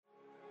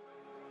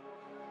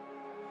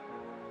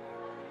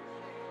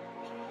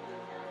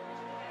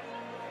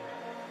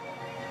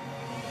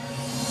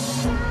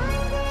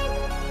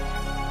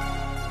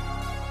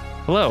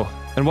Hello,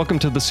 and welcome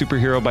to the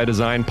Superhero by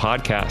Design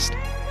podcast,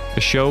 a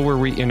show where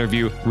we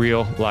interview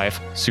real-life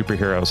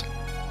superheroes.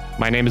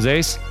 My name is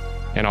Ace,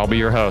 and I'll be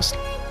your host.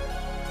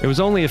 It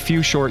was only a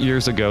few short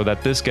years ago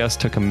that this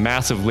guest took a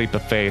massive leap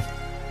of faith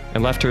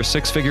and left her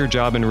six-figure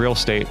job in real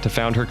estate to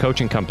found her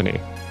coaching company.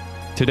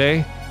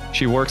 Today,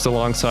 she works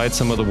alongside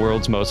some of the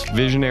world's most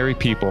visionary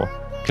people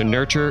to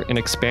nurture and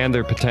expand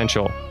their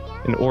potential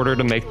in order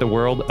to make the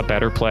world a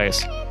better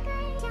place.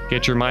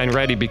 Get your mind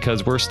ready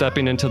because we're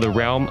stepping into the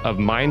realm of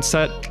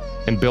mindset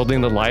and building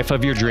the life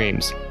of your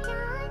dreams.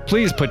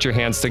 Please put your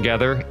hands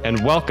together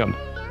and welcome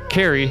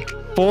Keri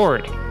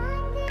Ford.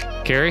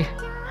 Keri,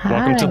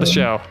 welcome to the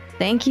show.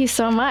 Thank you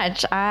so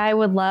much. I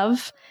would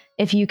love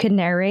if you could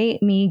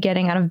narrate me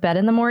getting out of bed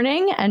in the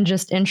morning and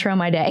just intro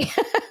my day.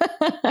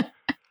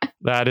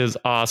 That is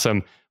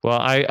awesome. Well,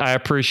 I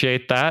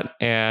appreciate that.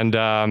 And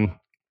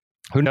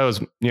who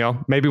knows,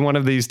 maybe one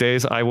of these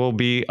days I will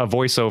be a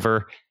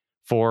voiceover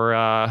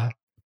for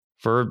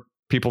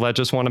people that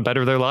just want to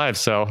better their lives.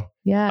 So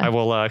yeah, I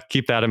will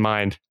keep that in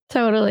mind.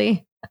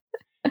 Totally.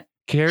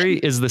 Keri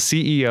is the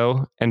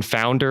CEO and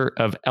founder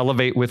of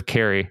Elevate with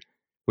Keri,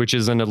 which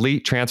is an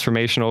elite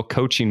transformational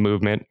coaching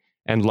movement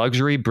and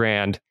luxury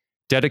brand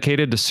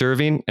dedicated to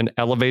serving and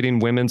elevating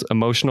women's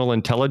emotional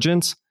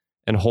intelligence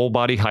and whole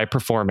body high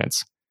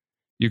performance.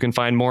 You can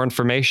find more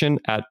information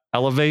at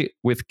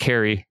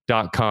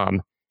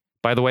elevatewithkeri.com.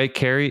 By the way,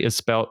 Keri is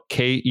spelled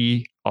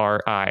Keri.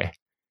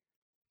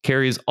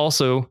 Keri is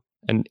also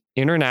an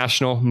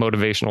international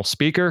motivational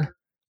speaker,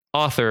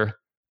 author,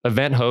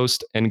 event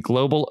host, and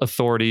global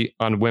authority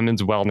on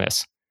women's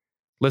wellness.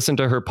 Listen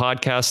to her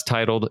podcast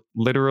titled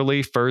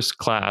Literally First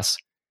Class,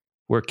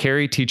 where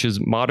Keri teaches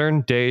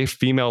modern day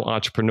female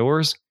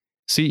entrepreneurs,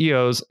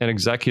 CEOs, and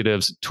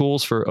executives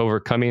tools for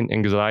overcoming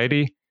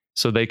anxiety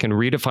so they can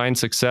redefine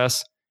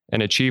success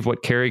and achieve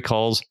what Keri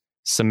calls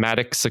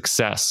somatic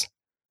success.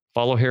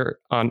 Follow her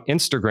on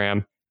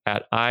Instagram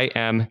at I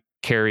am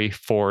Keri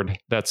Ford.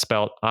 That's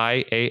spelled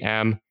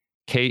IAMKERIFORD.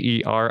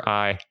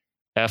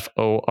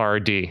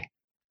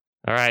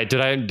 All right.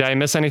 Did I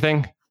miss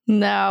anything?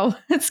 No,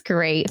 it's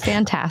great.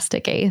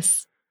 Fantastic,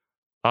 Ace.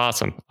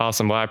 Awesome.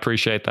 Well, I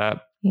appreciate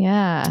that.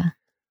 Yeah.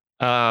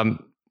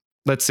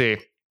 Let's see.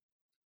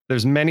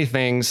 There's many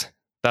things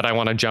that I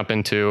want to jump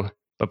into,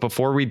 but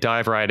before we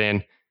dive right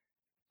in,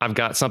 I've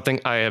got something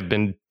I have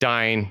been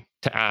dying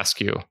to ask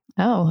you.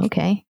 Oh,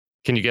 okay.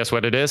 Can you guess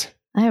what it is?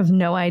 I have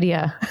no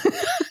idea.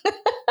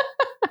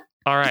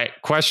 All right.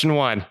 Question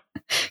one.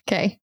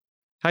 Okay.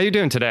 How you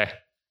doing today?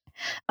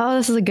 Oh,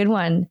 this is a good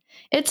one.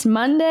 It's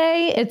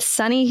Monday. It's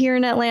sunny here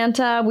in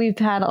Atlanta. We've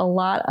had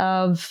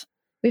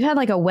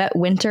like a wet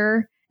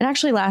winter, and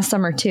actually last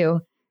summer too.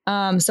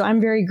 So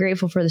I'm very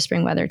grateful for the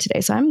spring weather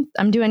today. So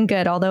I'm doing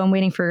good, although I'm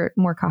waiting for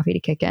more coffee to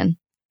kick in.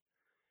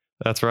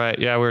 That's right.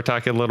 Yeah, we were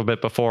talking a little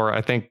bit before.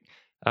 I think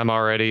I'm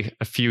already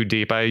a few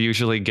deep. I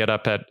usually get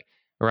up at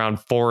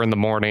around 4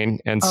 a.m.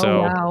 And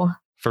so wow.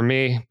 For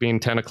me, being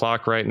 10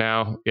 o'clock right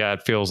now, yeah,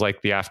 it feels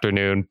like the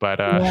afternoon, but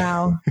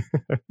wow.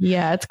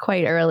 Yeah, it's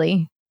quite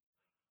early.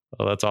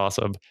 Well, that's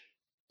awesome.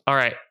 All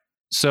right.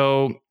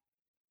 So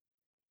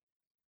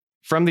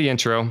from the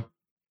intro,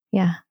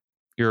 yeah,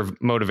 you're a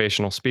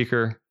motivational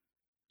speaker,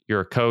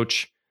 you're a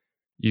coach,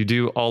 you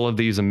do all of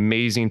these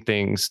amazing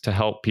things to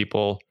help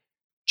people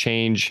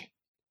change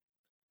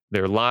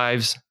their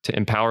lives, to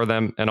empower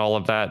them and all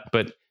of that.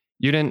 But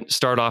you didn't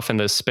start off in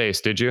this space,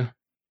 did you?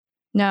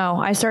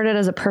 No, I started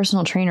as a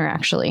personal trainer,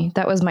 actually.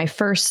 That was my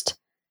first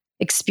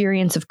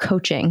experience of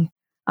coaching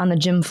on the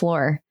gym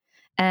floor.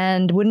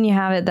 And wouldn't you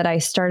have it that I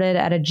started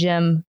at a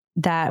gym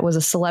that was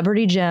a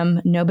celebrity gym.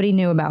 Nobody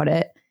knew about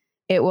it.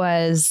 It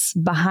was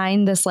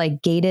behind this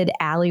like gated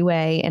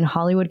alleyway in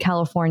Hollywood,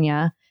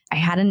 California. I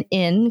had an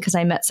in because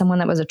I met someone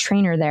that was a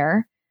trainer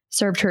there,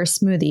 served her a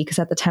smoothie because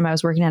at the time I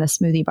was working at a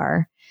smoothie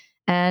bar.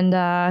 And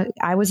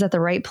I was at the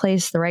right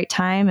place, the right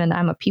time. And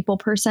I'm a people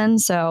person.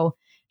 So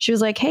she was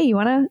like, hey, you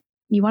want to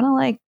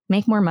like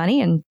make more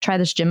money and try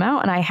this gym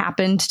out? And I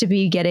happened to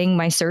be getting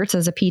my certs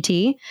as a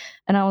PT.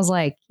 And I was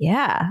like,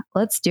 yeah,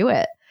 let's do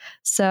it.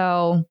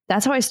 So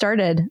that's how I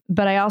started.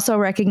 But I also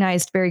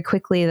recognized very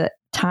quickly that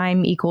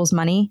time equals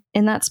money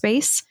in that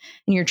space.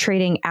 And you're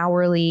trading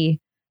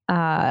hourly,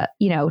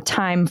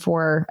 time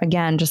for,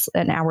 again, just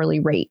an hourly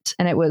rate.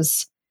 And it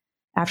was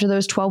after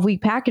those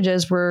 12-week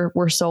packages were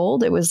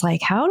sold, it was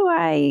like, how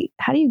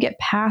do you get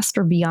past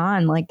or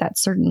beyond like that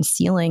certain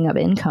ceiling of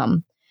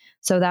income?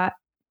 So that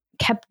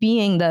kept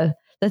being the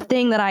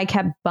thing that I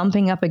kept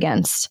bumping up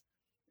against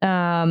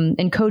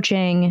in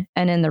coaching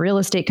and in the real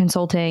estate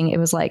consulting. It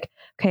was like,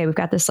 okay, we've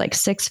got this like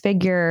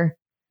 6-figure,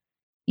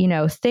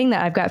 thing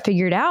that I've got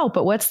figured out,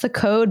 but what's the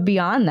code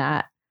beyond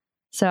that?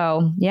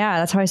 So yeah,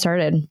 that's how I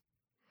started.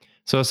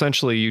 So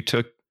essentially you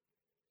took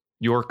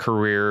your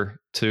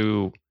career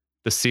to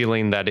the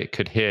ceiling that it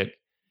could hit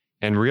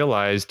and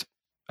realized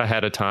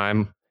ahead of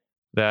time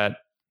that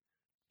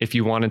if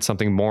you wanted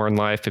something more in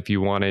life, if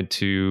you wanted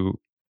to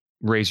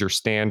raise your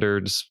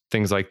standards,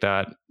 things like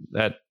that,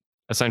 that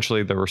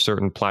essentially there were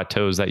certain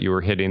plateaus that you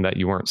were hitting that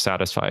you weren't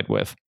satisfied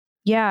with.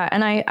 Yeah.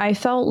 And I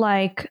felt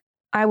like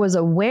I was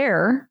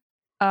aware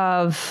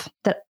of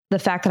the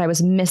fact that I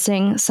was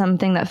missing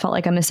something that felt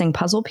like a missing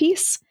puzzle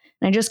piece,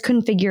 and I just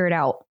couldn't figure it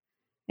out.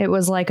 It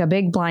was like a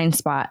big blind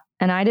spot.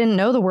 And I didn't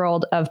know the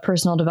world of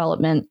personal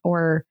development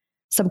or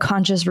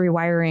subconscious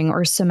rewiring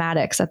or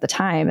somatics at the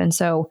time. And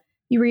so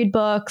you read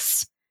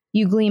books,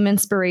 you glean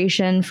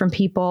inspiration from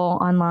people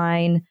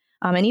online.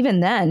 And even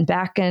then,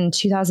 back in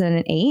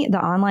 2008, the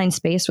online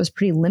space was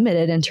pretty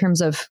limited in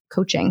terms of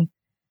coaching.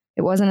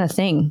 It wasn't a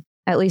thing,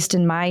 at least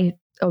in my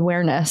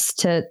awareness,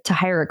 to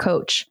hire a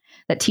coach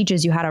that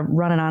teaches you how to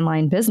run an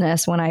online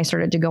business when I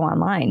started to go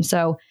online.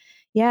 So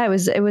yeah, it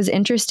was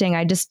interesting.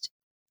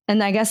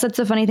 And I guess that's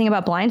the funny thing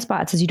about blind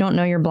spots is you don't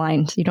know you're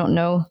blind. You don't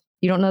know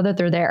that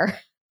they're there.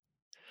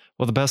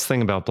 Well, the best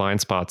thing about blind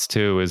spots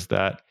too is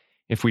that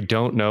if we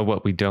don't know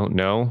what we don't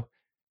know,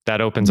 that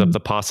opens up the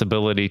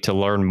possibility to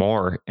learn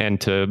more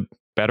and to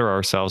better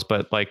ourselves.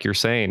 But like you're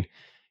saying,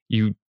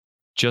 you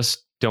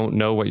just don't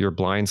know what your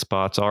blind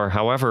spots are.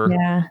 However,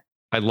 Yeah.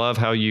 I love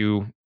how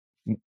you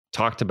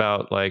talked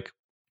about like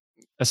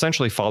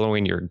essentially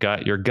following your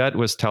gut. Your gut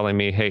was telling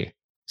me, hey,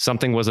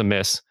 something was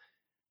amiss.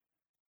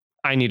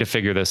 I need to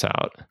figure this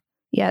out.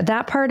 Yeah,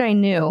 that part I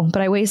knew,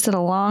 but I wasted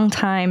a long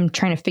time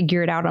trying to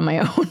figure it out on my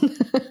own.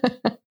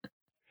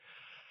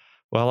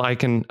 Well, I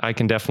can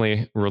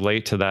definitely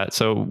relate to that.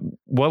 So,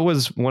 what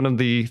was one of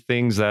the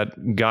things that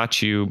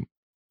got you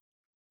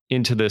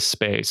into this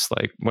space?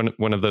 Like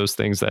one of those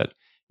things that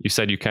you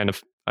said you kind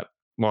of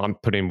well, I'm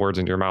putting words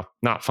into your mouth,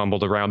 not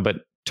fumbled around, but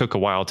took a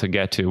while to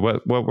get to.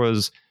 What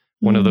was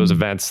one of those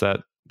events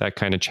that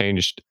kind of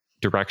changed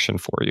direction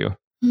for you?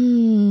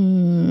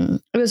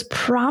 It was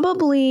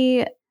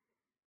probably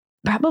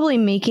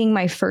making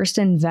my first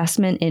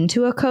investment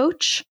into a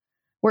coach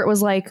where it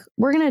was like,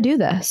 we're going to do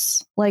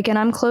this. Like, and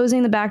I'm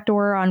closing the back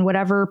door on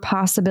whatever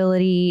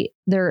possibility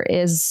there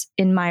is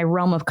in my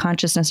realm of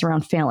consciousness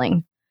around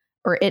failing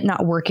or it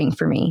not working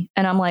for me.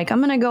 And I'm like, I'm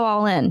going to go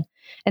all in.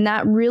 And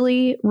that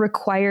really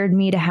required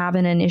me to have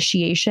an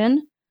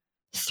initiation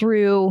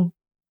through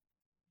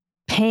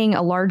paying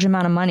a large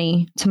amount of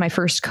money to my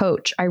first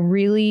coach. I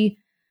really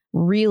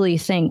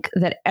think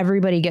that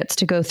everybody gets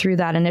to go through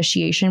that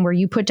initiation where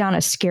you put down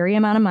a scary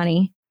amount of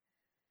money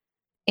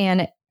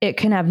and it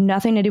can have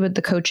nothing to do with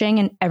the coaching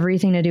and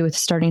everything to do with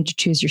starting to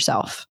choose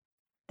yourself.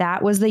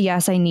 That was the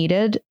yes I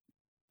needed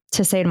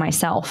to say to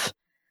myself.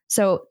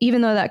 So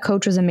even though that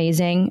coach was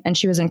amazing and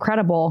she was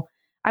incredible,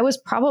 I was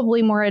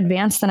probably more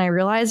advanced than I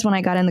realized when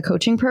I got in the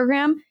coaching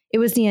program. It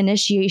was the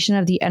initiation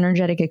of the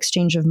energetic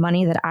exchange of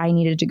money that I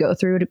needed to go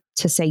through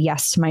to say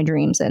yes to my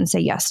dreams and say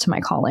yes to my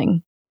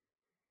calling.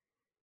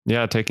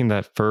 Yeah, taking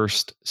that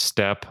first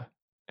step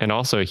and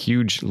also a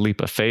huge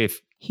leap of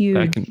faith.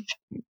 Huge.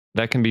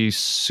 That can be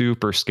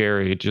super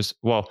scary. Just,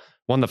 well,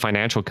 one, the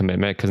financial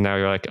commitment, because now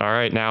you're like, all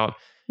right, now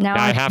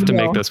I have to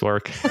make this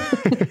work.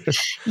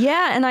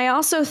 Yeah. And I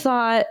also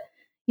thought,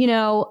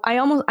 I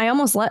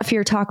almost let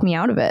fear talk me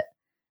out of it.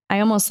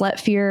 I almost let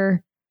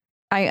fear.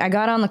 I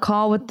got on the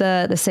call with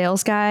the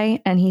sales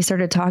guy and he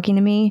started talking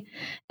to me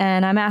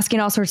and I'm asking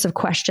all sorts of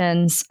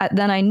questions.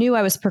 Then I knew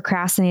I was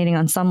procrastinating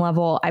on some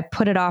level. I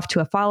put it off to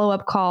a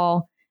follow-up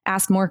call,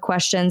 asked more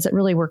questions that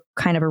really were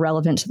kind of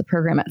irrelevant to the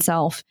program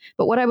itself.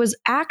 But what I was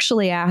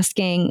actually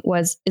asking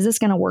was, is this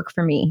going to work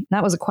for me? And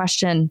that was a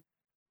question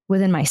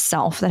within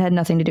myself that had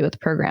nothing to do with the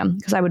program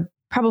because I would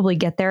probably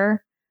get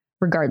there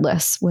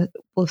regardless with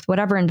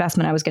whatever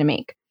investment I was going to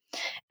make.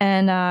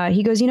 And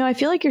he goes, I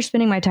feel like you're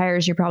spinning my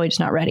tires. You're probably just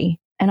not ready.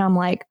 And I'm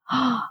like,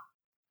 oh.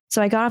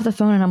 So I got off the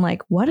phone and I'm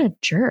like, what a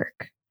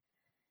jerk.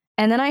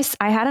 And then I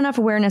had enough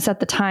awareness at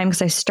the time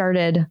because I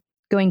started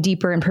going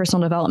deeper in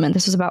personal development.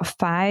 This was about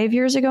 5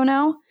 years ago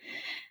now.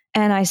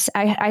 And I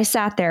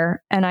sat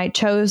there and I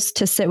chose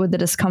to sit with the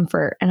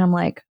discomfort. And I'm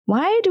like,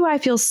 why do I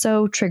feel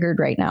so triggered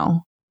right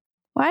now?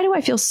 Why do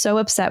I feel so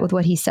upset with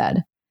what he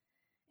said?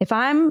 If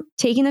I'm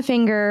taking the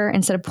finger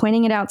instead of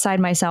pointing it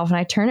outside myself and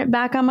I turn it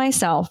back on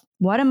myself,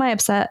 what am I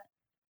upset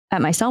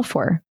at myself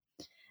for?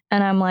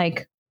 And I'm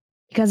like,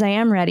 because I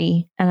am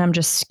ready and I'm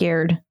just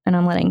scared and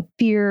I'm letting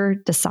fear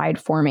decide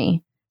for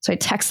me. So I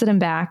texted him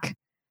back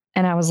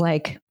and I was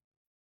like,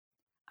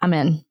 I'm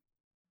in.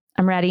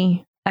 I'm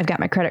ready. I've got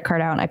my credit card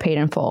out and I paid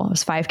in full. It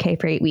was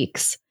 $5,000 for 8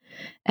 weeks.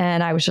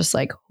 And I was just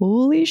like,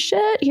 holy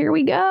shit, here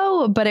we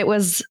go. But it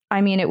was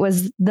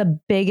the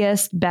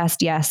biggest,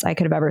 best yes I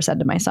could have ever said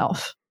to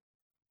myself.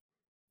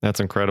 That's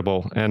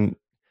incredible. And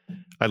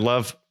I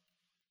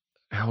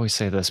always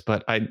say this,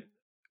 but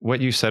what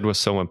you said was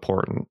so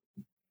important.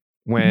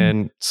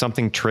 When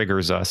something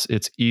triggers us,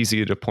 it's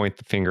easy to point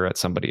the finger at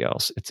somebody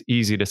else. It's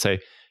easy to say,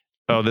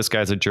 oh, this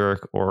guy's a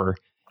jerk, or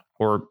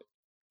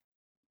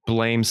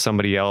blame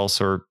somebody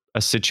else or a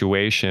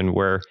situation,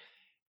 where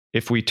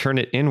if we turn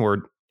it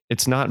inward,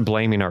 it's not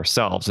blaming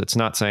ourselves. It's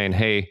not saying,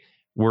 hey,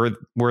 we're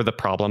the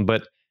problem,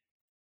 but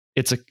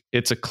it's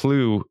a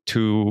clue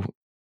to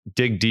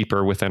dig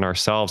deeper within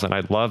ourselves. And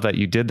I love that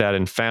you did that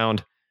and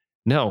found,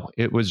 no,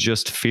 it was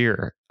just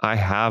fear. I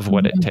have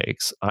what it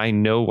takes. I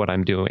know what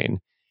I'm doing.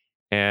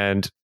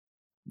 And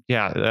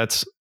yeah,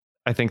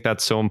 I think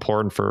that's so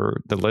important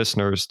for the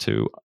listeners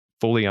to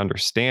fully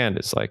understand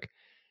is like,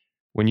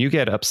 when you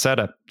get upset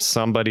at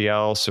somebody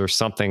else or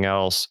something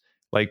else,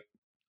 like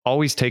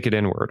always take it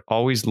inward,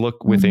 always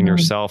look within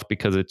yourself,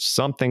 because it's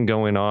something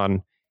going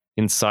on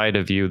inside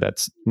of you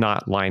that's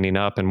not lining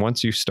up. And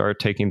once you start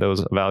taking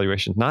those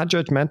evaluations, not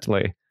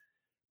judgmentally,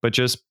 but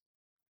just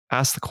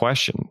ask the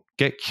question,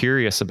 get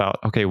curious about,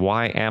 okay,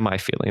 why am I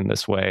feeling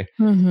this way?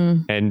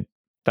 And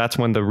that's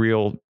when the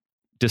real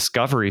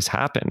discoveries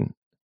happen.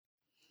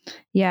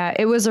 Yeah,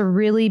 it was a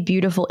really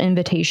beautiful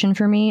invitation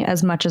for me,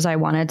 as much as I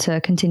wanted to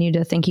continue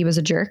to think he was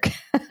a jerk.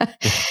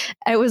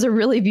 It was a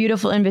really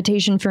beautiful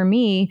invitation for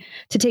me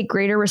to take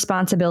greater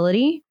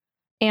responsibility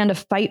and to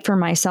fight for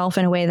myself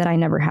in a way that I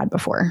never had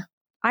before.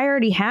 I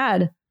already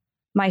had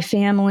my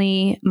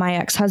family, my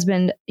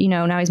ex-husband,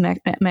 now he's my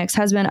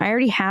ex-husband. I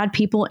already had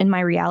people in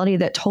my reality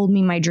that told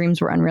me my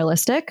dreams were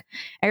unrealistic.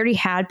 I already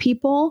had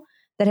people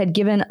that had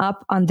given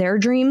up on their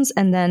dreams,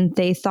 and then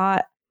they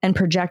thought and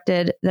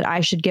projected that I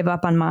should give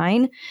up on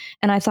mine.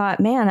 And I thought,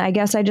 man, I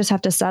guess I just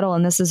have to settle,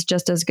 and this is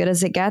just as good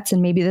as it gets.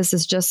 And maybe this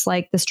is just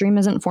like, this dream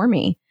isn't for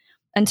me,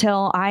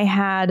 until I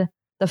had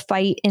the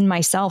fight in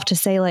myself to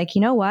say, like,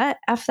 you know what?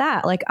 F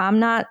that. Like, I'm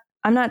not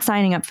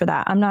signing up for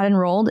that. I'm not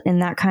enrolled in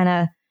that kind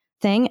of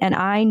thing. And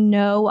I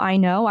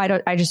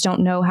just don't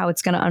know how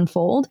it's going to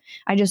unfold.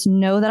 I just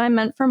know that I'm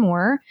meant for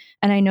more.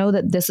 And I know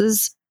that this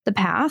is the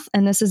path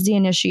and this is the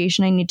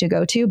initiation I need to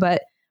go to.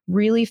 But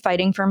really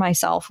fighting for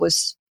myself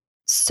was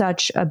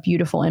such a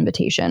beautiful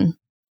invitation.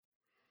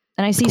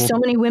 And I see so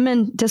many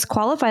women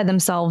disqualify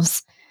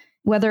themselves,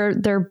 whether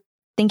they're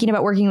thinking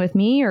about working with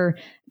me or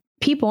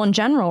people in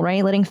general,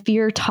 right? Letting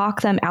fear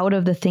talk them out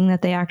of the thing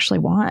that they actually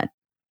want.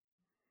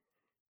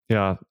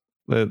 Yeah.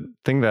 The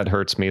thing that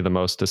hurts me the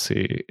most to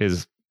see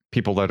is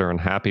people that are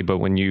unhappy. But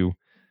when you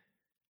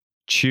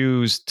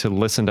choose to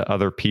listen to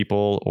other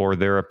people or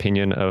their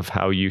opinion of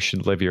how you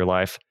should live your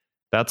life,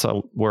 that's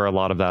where a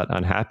lot of that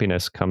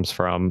unhappiness comes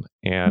from.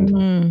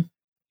 And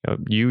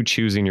you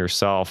choosing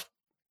yourself,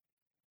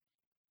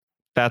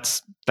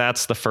 that's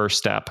the first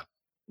step.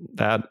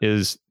 That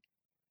is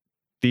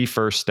the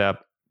first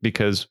step,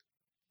 because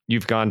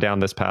you've gone down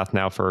this path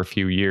now for a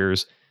few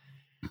years.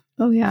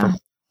 Oh yeah.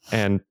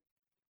 And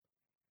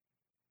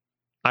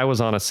I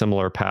was on a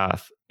similar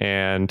path,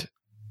 and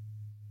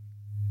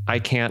I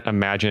can't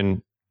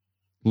imagine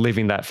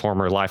living that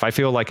former life. I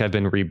feel like I've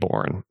been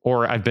reborn,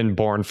 or I've been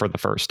born for the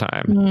first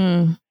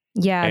time.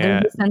 Yeah. And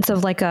there's a sense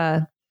of like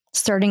a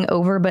starting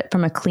over, but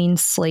from a clean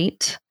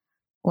slate,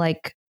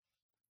 like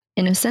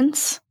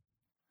innocence.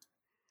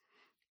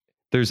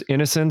 There's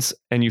innocence,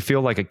 and you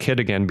feel like a kid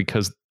again,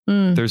 because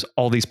there's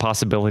all these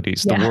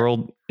possibilities. Yeah. The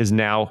world is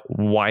now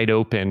wide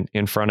open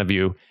in front of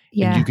you,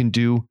 and you can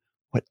do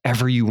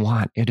whatever you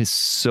want. It is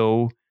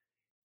so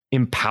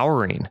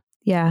empowering.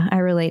 Yeah, I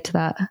relate to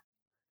that.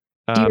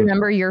 Do you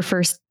remember your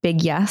first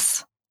big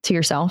yes to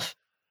yourself?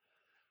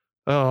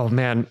 Oh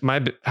man,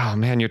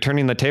 you're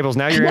turning the tables.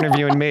 Now you're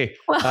interviewing me.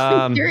 Well,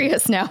 I'm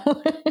curious now.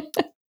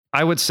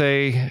 I would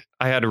say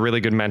I had a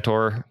really good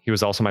mentor. He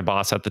was also my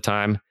boss at the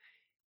time.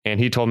 And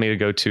he told me to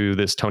go to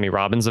this Tony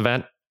Robbins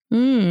event.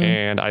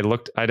 And I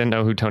didn't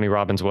know who Tony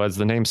Robbins was.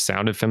 The name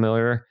sounded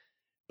familiar,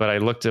 but I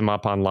looked him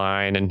up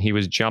online, and he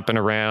was jumping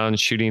around,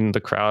 shooting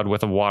the crowd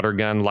with a water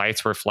gun.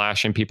 Lights were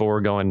flashing. People were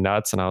going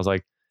nuts. And I was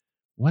like,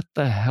 what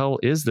the hell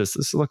is this?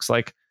 This looks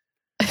like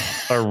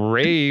a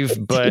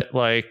rave, but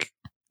like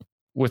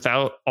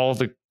without all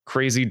the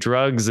crazy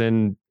drugs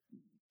and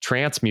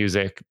trance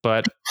music.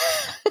 But,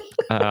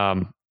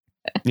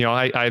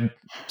 I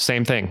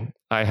same thing.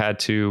 I had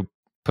to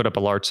put up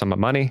a large sum of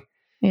money.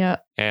 Yeah.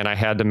 And I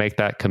had to make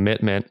that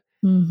commitment.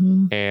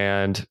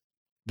 And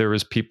there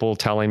was people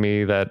telling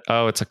me that,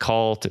 oh, it's a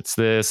cult, it's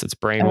this, it's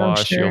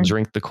brainwash, you'll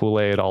drink the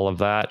Kool-Aid, all of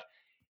that.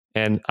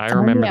 And I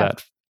remember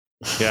that.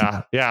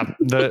 Yeah.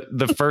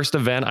 The first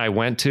event I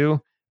went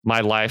to, my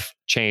life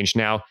changed.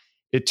 Now,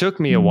 it took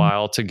me a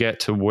while to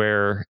get to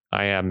where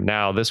I am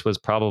now. This was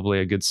probably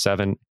a good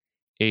 7-8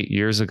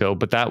 years ago,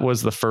 but that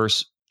was the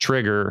first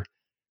trigger,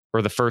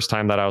 or the first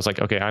time that I was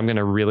like, okay, I'm going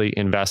to really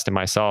invest in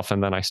myself.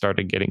 And then I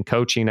started getting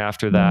coaching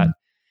after that.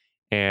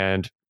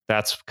 And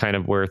that's kind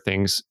of where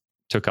things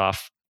took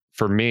off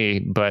for me.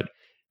 But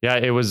yeah,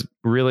 it was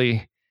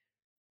really,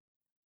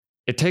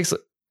 it takes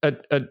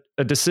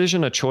a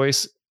decision, a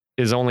choice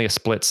is only a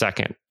split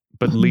second,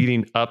 but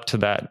leading up to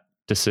that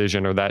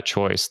decision or that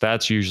choice,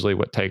 that's usually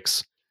what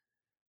takes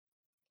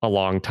a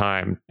long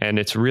time. And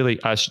it's really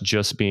us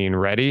just being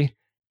ready.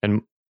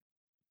 And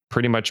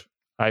pretty much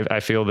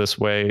I feel this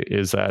way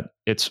is that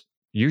it's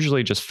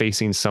usually just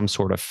facing some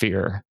sort of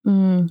fear.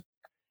 And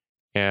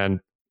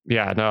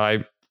yeah,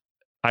 no,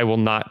 I will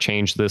not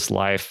change this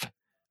life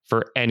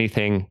for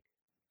anything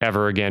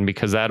ever again,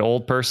 because that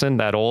old person,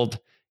 that old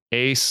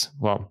ace,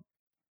 well,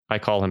 I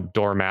call him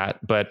doormat,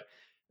 but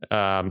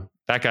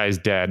that guy's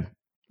dead,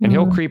 and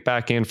he'll creep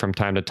back in from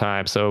time to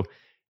time. So,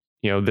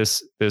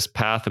 this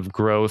path of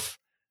growth,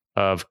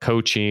 of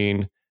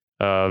coaching,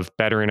 of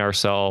bettering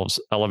ourselves,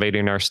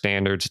 elevating our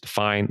standards,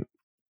 defying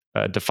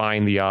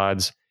the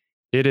odds,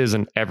 it is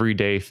an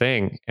everyday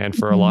thing. And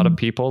for a lot of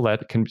people,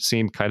 that can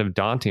seem kind of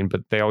daunting,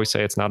 but they always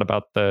say it's not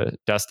about the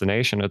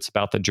destination, it's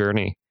about the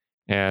journey.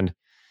 And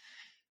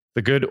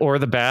the good or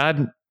the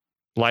bad,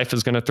 life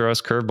is going to throw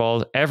us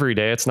curveballs every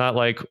day. It's not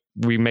like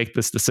we make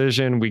this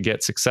decision, we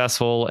get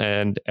successful,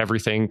 and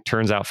everything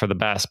turns out for the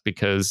best,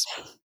 because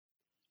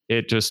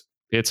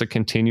it's a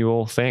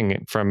continual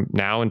thing from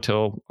now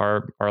until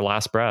our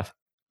last breath.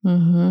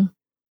 Mm-hmm.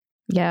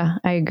 Yeah,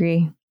 I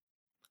agree.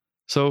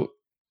 So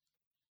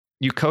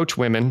you coach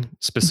women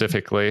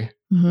specifically.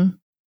 Mm-hmm.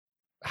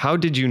 How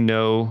did you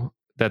know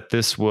that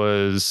this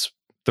was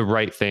the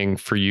right thing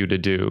for you to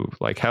do?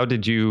 Like, how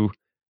did you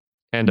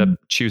end up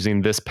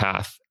choosing this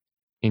path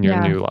in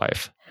your new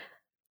life?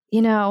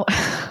 You know,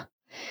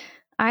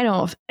 I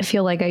don't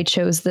feel like I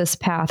chose this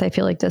path. I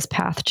feel like this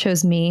path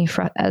chose me,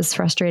 as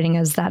frustrating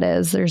as that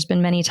is. There's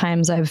been many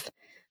times I've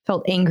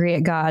felt angry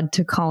at God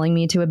to calling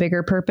me to a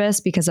bigger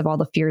purpose because of all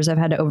the fears I've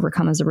had to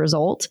overcome as a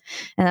result,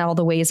 and all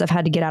the ways I've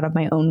had to get out of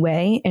my own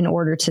way in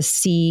order to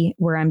see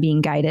where I'm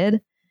being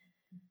guided.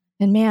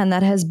 And man,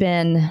 that has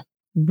been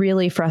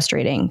really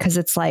frustrating, because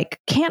it's like,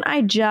 can't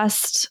I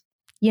just,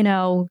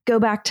 go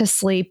back to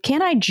sleep?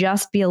 Can't I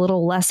just be a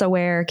little less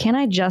aware? Can't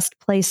I just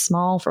play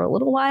small for a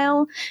little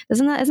while?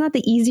 Isn't that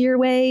the easier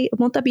way?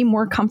 Won't that be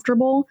more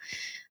comfortable?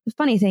 The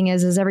funny thing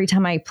is every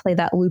time I play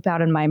that loop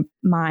out in my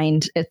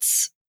mind,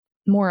 it's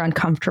more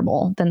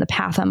uncomfortable than the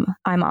path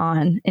I'm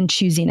on and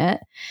choosing it.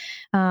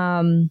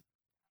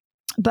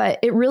 But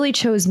it really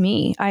chose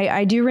me.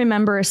 I do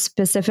remember a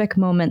specific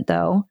moment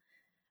though,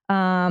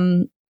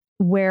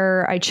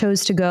 where I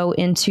chose to go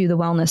into the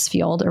wellness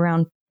field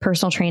around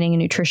personal training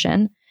and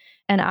nutrition.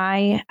 And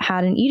I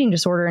had an eating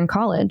disorder in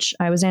college.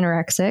 I was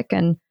anorexic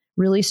and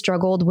really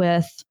struggled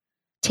with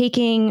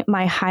taking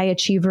my high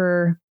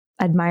achiever,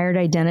 admired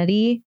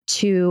identity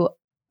to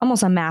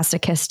almost a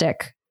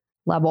masochistic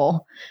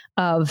level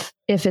of,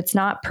 if it's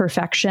not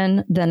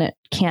perfection, then it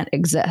can't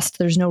exist.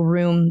 There's no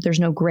room. There's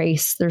no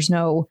grace. There's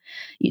no,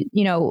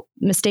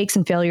 mistakes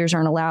and failures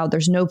aren't allowed.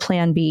 There's no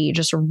plan B,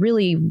 just a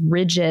really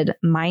rigid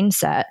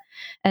mindset.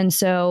 And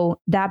so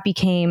that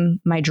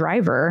became my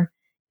driver,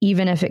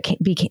 even if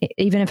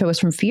it was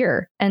from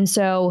fear. And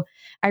so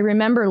I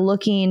remember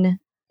looking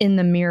in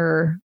the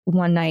mirror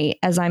one night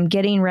as I'm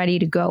getting ready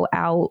to go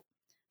out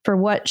for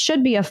what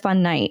should be a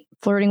fun night,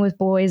 flirting with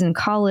boys in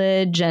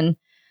college and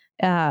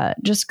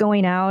just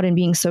going out and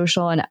being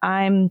social. And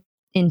I'm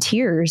in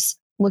tears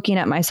looking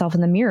at myself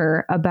in the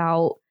mirror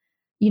about,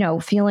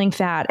 feeling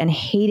fat and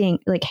hating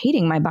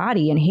my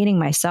body and hating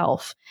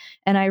myself.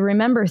 And I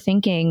remember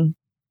thinking,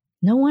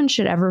 no one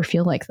should ever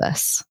feel like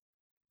this.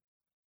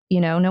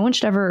 No one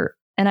should ever.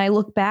 And I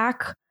look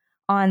back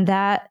on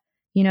that,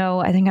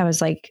 I think I was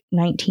like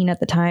 19 at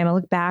the time. I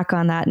look back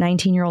on that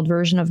 19-year-old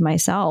version of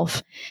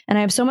myself, and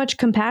I have so much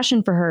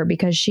compassion for her,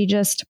 because she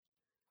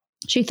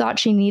thought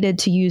she needed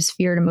to use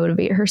fear to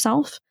motivate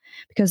herself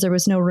because there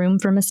was no room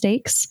for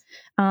mistakes.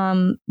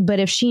 But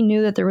if she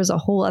knew that there was a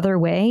whole other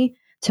way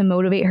to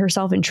motivate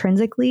herself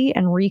intrinsically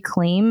and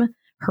reclaim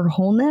her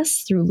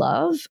wholeness through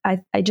love,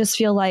 I just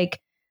feel like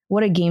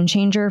what a game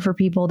changer for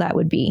people that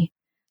would be.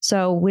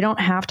 So we don't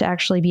have to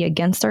actually be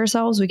against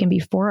ourselves. We can be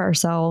for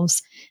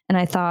ourselves. And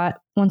I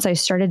thought, once I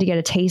started to get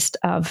a taste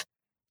of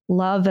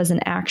love as an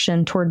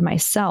action toward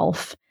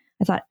myself,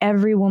 I thought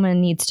every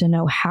woman needs to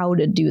know how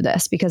to do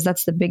this, because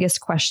that's the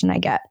biggest question I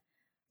get.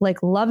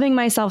 Like, loving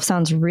myself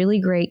sounds really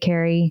great,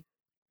 Keri,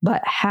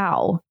 but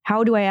how?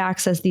 How do I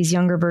access these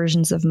younger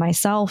versions of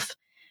myself?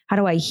 How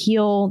do I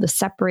heal the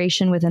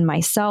separation within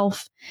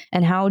myself?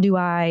 And how do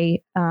I,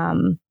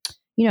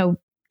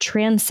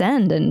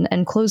 transcend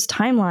and close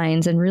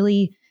timelines and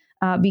really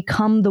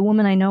become the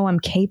woman I know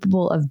I'm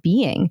capable of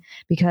being?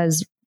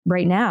 Because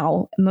right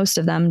now, most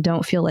of them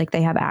don't feel like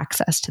they have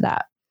access to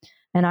that.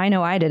 And I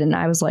know I did. And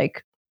I was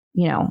like,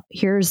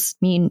 here's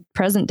me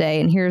present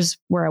day and here's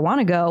where I want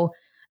to go.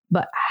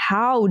 But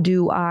how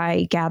do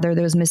I gather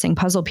those missing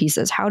puzzle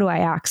pieces? How do I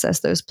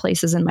access those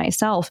places in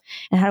myself?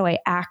 And how do I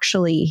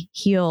actually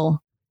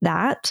heal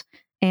that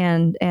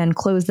and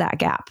close that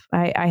gap?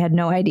 I had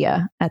no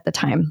idea at the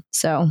time.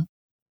 So.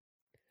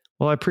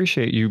 Well, I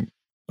appreciate you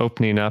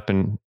opening up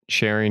and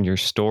sharing your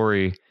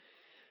story.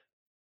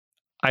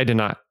 I did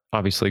not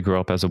obviously grow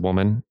up as a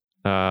woman.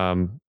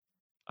 I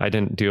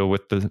didn't deal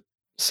with the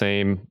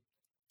same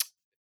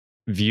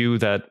view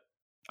that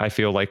I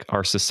feel like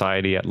our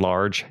society at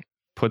large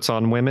puts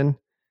on women.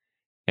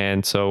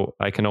 And so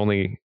I can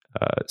only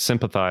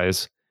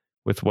sympathize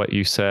with what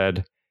you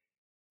said.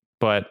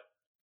 But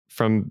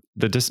from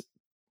the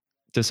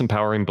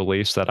disempowering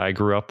beliefs that I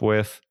grew up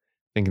with,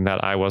 thinking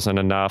that I wasn't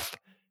enough,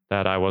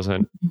 that I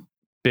wasn't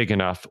big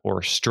enough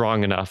or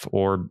strong enough,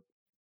 or,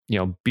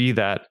 be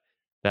that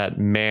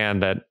man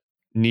that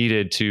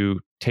needed to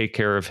take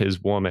care of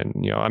his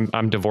woman.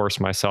 I'm divorced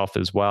myself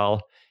as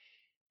well.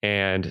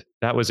 And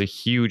that was a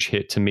huge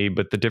hit to me.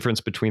 But the difference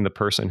between the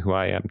person who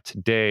I am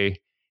today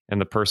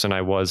and the person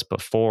I was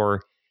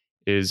before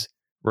is,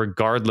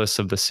 regardless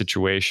of the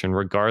situation,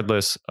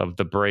 regardless of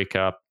the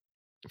breakup,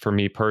 for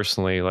me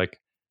personally,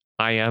 like,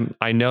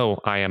 I know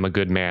I am a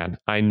good man.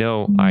 I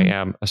know I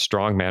am a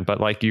strong man.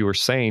 But like you were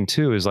saying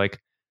too, is like,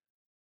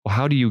 well,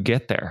 how do you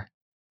get there?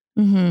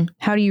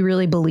 How do you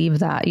really believe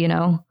that,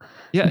 Yeah.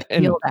 and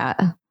And feel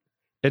that?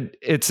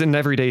 it's an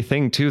everyday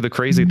thing too. The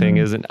crazy thing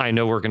Mhm. is, and I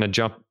know we're going to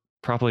jump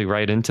probably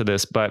right into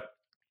this, but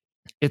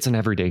it's an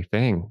everyday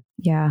thing.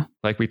 Yeah.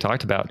 Like we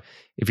talked about,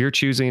 if you're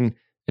choosing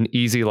an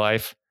easy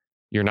life,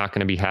 you're not going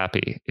to be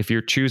happy. If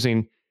you're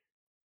choosing,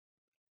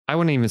 I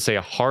wouldn't even say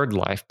a hard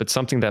life, but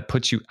something that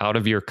puts you out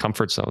of your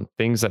comfort zone,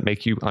 things that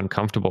make you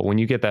uncomfortable. When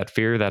you get that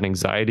fear, that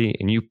anxiety,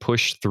 and you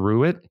push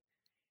through it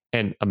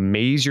and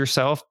amaze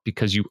yourself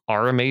because you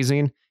are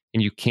amazing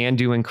and you can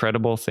do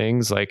incredible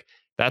things, like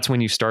that's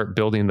when you start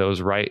building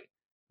those right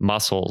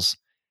muscles.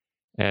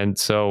 And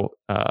so,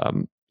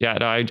 yeah,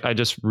 no, I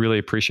just really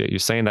appreciate you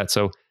saying that.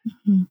 So,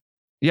 Mhm.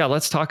 yeah,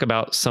 let's talk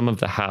about some of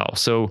the how.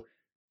 So,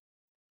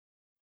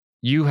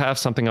 you have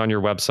something on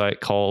your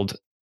website called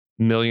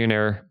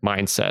Millionaire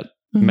Mindset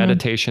Mhm.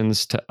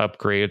 Meditations to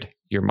Upgrade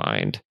Your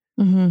Mind.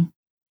 Mhm.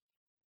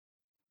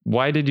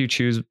 Why did you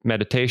choose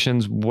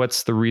meditations?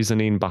 What's the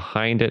reasoning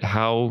behind it?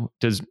 How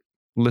does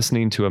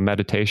listening to a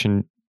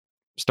meditation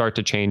start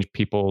to change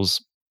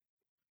people's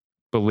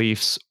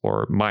beliefs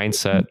or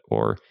mindset?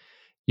 Or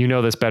you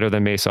know this better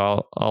than me,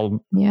 so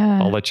I'll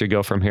Yeah. let you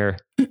go from here.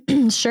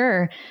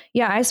 Sure.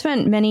 Yeah, I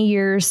spent many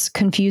years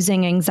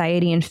confusing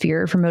anxiety and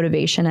fear for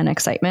motivation and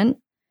excitement.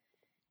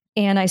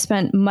 And I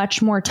spent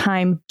much more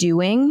time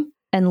doing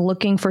and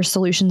looking for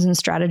solutions and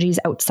strategies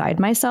outside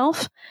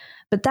myself.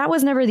 But that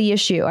was never the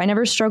issue. I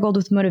never struggled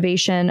with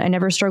motivation. I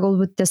never struggled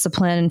with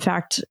discipline. In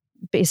fact,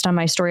 based on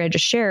my story I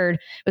just shared,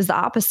 it was the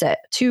opposite: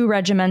 too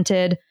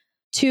regimented,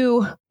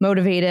 too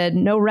motivated,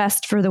 no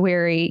rest for the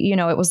weary.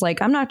 It was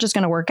like, I'm not just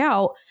going to work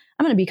out.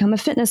 I'm going to become a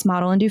fitness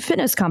model and do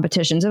fitness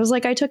competitions. It was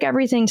like I took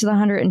everything to the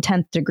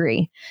 110th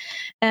degree.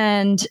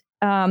 And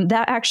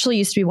that actually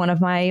used to be one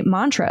of my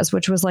mantras,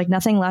 which was like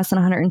nothing less than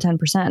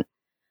 110%.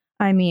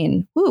 I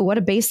mean, ooh, what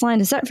a baseline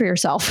to set for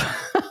yourself.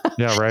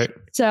 Yeah, right.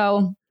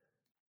 So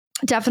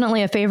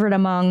definitely a favorite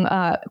among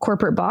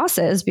corporate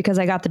bosses because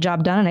I got the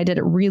job done and I did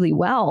it really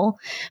well.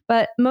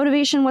 But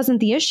motivation wasn't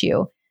the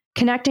issue.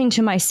 Connecting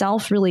to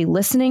myself, really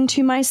listening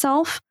to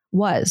myself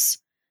was,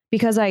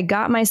 because I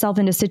got myself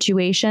into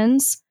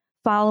situations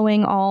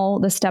following all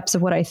the steps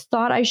of what I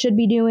thought I should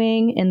be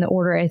doing in the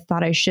order I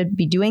thought I should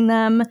be doing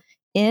them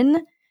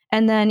in.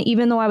 And then,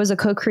 even though I was a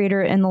co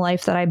creator in the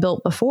life that I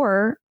built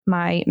before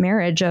my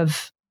marriage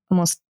of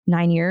almost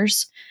 9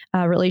 years,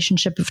 a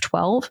relationship of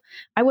 12,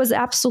 I was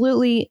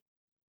absolutely,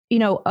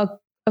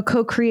 a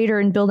co-creator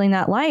in building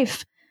that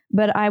life.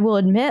 But I will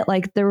admit,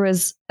 like, there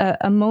was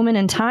a moment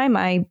in time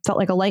I felt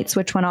like a light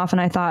switch went off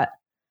and I thought,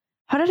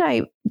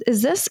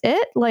 is this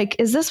it? Like,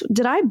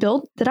 did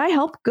I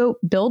help go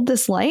build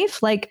this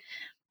life? Like,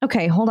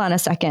 okay, hold on a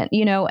second,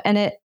 and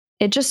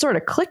it just sort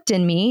of clicked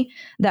in me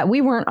that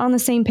we weren't on the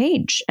same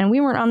page, and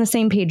we weren't on the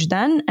same page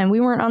then, and we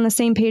weren't on the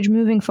same page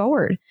moving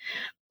forward.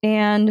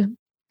 And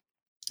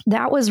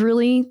that was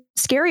really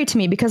scary to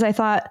me because I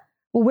thought,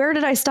 well, where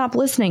did I stop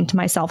listening to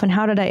myself and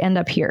how did I end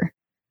up here?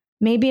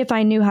 Maybe if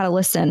I knew how to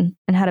listen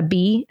and how to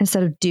be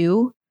instead of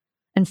do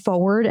and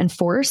forward and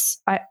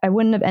force, I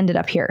wouldn't have ended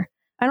up here.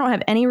 I don't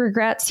have any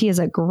regrets. He is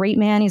a great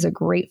man. He's a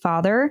great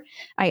father.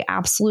 I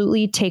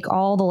absolutely take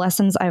all the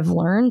lessons I've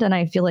learned and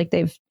I feel like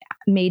they've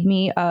made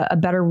me a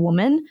better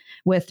woman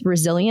with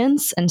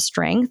resilience and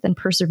strength and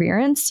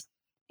perseverance.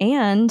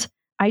 And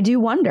I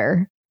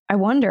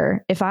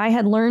wonder if I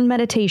had learned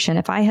meditation,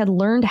 if I had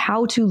learned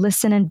how to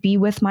listen and be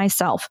with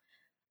myself,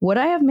 would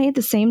I have made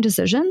the same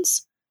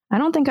decisions? I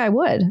don't think I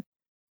would.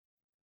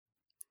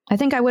 I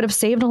think I would have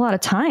saved a lot of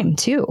time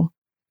too.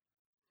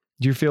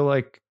 Do you feel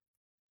like,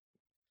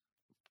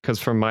 because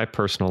from my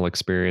personal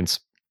experience,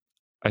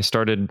 I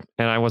started,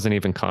 and I wasn't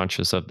even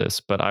conscious of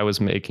this, but I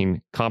was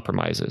making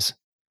compromises.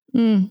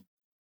 Mm,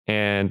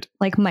 And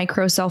like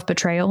micro self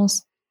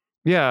betrayals.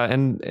 yeah,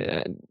 and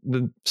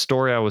the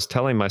story I was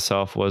telling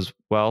myself was,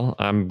 well,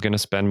 I'm going to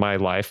spend my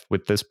life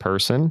with this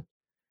person.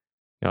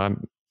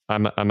 I'm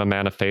a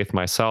man of faith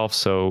myself,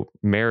 so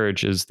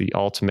marriage is the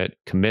ultimate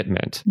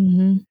commitment.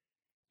 Mm-hmm.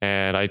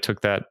 And I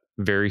took that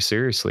very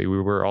seriously.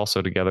 We were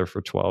also together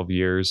for 12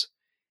 years.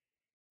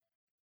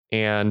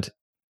 And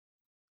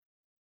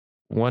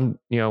when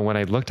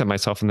I looked at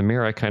myself in the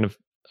mirror,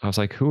 I was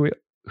like,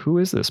 who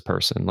is this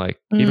person? Like,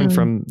 even Mm,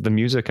 from the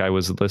music I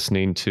was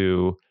listening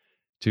to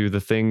the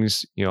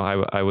things,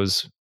 I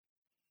was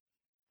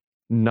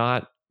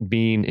not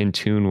being in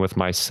tune with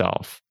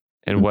myself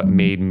and what mm-hmm.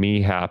 made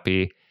me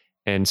happy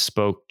and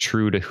spoke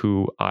true to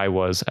who I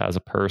was as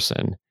a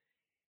person.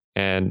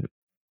 And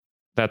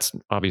that's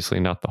obviously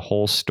not the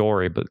whole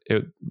story, but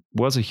it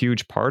was a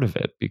huge part of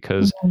it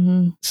because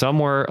Mm-hmm.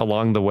 somewhere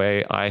along the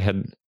way I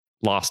had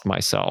lost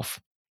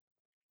myself.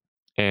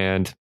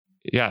 And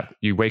yeah,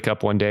 you wake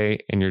up one day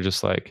and you're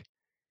just like,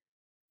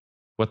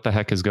 what the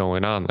heck is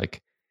going on?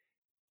 Like,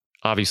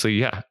 obviously,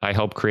 yeah, I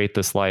helped create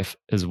this life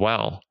as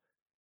well,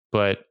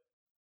 but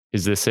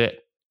is this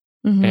it?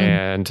 Mm-hmm.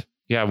 And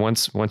yeah,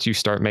 once you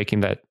start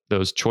making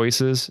those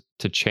choices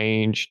to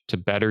change, to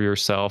better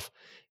yourself,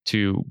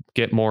 to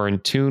get more in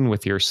tune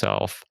with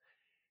yourself,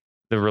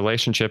 the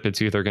relationship,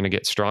 it's either going to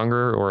get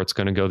stronger or it's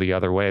going to go the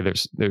other way.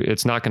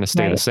 It's not going to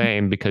stay the Right.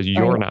 same because Right.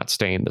 you're not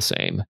staying the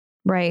same.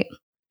 Right.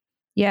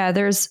 Yeah,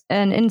 there's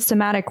in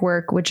somatic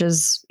work, which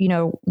is,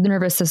 the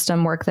nervous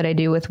system work that I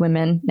do with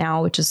women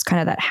now, which is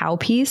kind of that how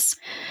piece.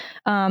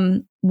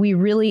 We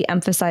really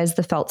emphasize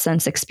the felt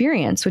sense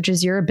experience, which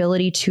is your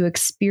ability to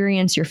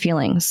experience your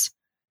feelings,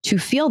 to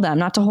feel them,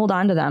 not to hold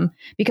on to them.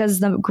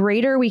 Because the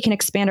greater we can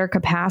expand our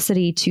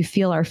capacity to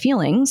feel our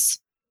feelings,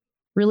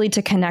 really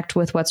to connect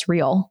with what's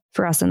real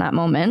for us in that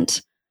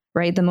moment,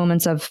 right? The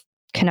moments of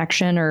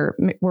connection or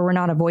where we're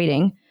not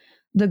avoiding,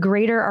 the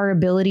greater our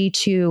ability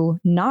to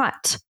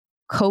not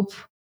cope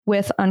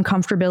with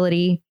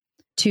uncomfortability,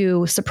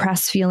 to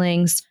suppress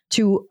feelings,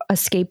 to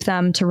escape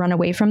them, to run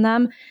away from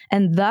them.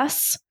 And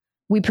thus,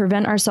 we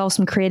prevent ourselves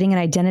from creating an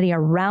identity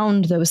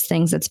around those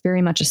things that's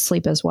very much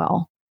asleep as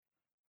well.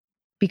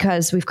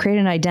 Because we've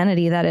created an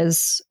identity that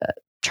is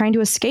trying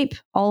to escape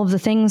all of the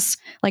things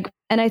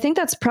and I think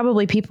that's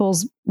probably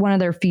one of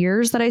their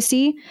fears that I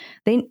see.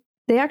 They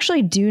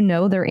actually do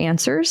know their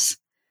answers.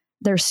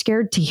 They're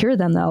scared to hear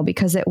them though,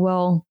 because it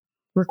will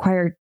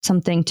require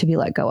something to be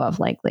let go of,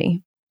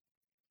 likely.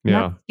 Yeah.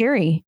 Not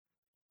scary.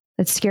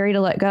 It's scary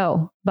to let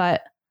go,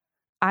 but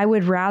I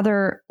would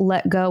rather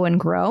let go and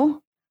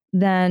grow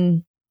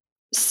than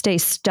stay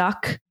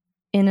stuck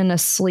in an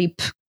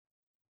asleep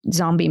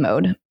zombie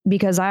mode,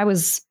 because I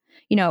was,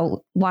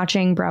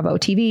 watching Bravo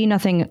TV,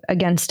 nothing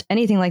against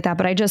anything like that,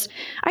 but I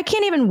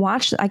can't even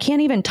I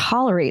can't even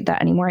tolerate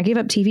that anymore. I gave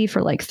up TV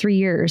for like 3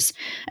 years,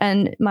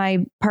 and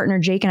my partner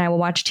Jake and I will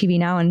watch TV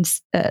now and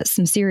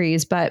some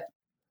series, but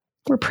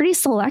we're pretty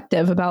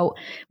selective about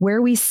where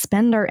we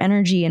spend our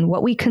energy and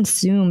what we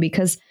consume,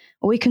 because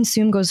what we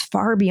consume goes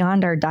far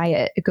beyond our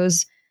diet.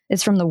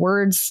 It's from the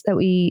words that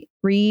we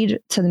read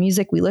to the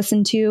music we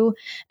listen to.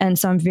 And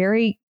so I'm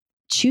very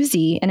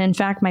choosy. And in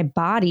fact, my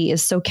body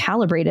is so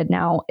calibrated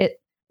now, it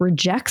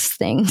rejects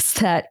things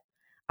that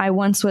I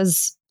once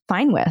was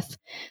fine with.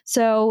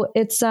 So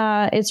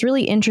it's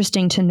really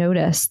interesting to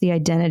notice the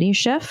identity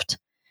shift.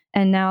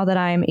 And now that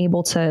I'm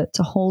able to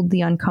hold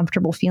the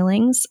uncomfortable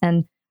feelings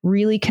and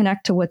really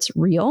connect to what's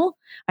real,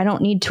 I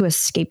don't need to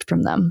escape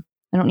from them.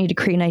 I don't need to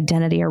create an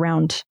identity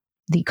around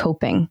the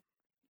coping.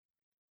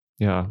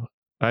 Yeah.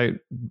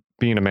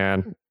 Being a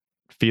man,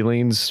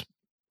 feelings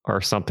are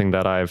something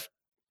that I've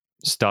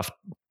stuffed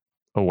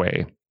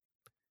away.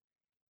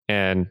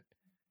 And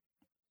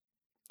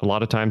a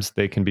lot of times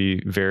they can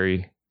be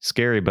very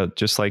scary, but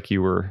just like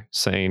you were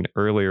saying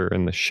earlier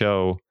in the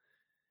show,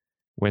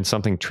 when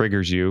something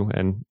triggers you,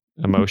 and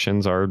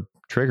emotions are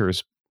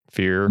triggers,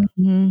 fear,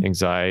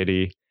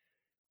 anxiety.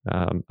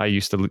 I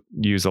used to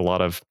use a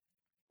lot of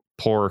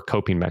poor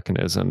coping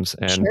mechanisms,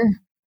 and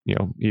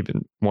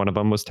even one of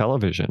them was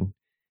television,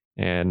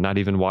 and not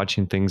even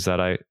watching things that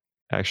I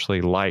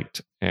actually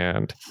liked.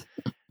 And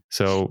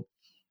so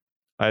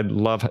I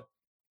love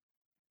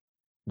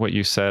what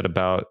you said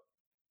about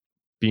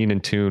being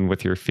in tune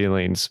with your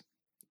feelings.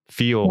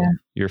 Feel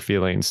your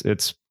feelings.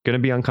 It's going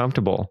to be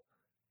uncomfortable.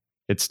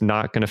 It's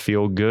not going to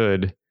feel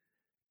good,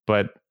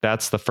 but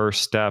that's the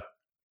first step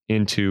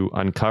into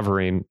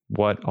uncovering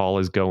what all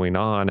is going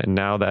on. And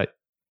now that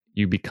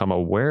you become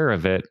aware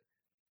of it,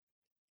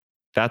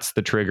 that's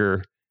the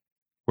trigger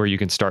where you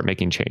can start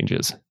making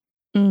changes.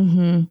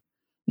 Mm-hmm.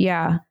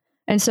 Yeah.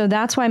 And so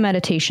that's why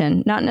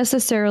meditation, not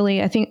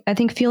necessarily, I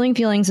think feeling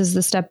feelings is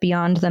the step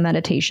beyond the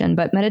meditation,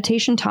 but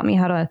meditation taught me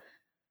how to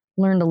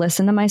learn to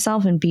listen to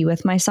myself and be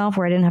with myself,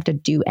 where I didn't have to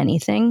do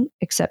anything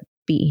except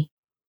be.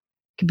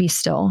 I could be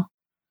still.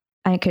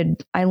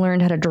 I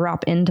learned how to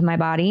drop into my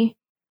body.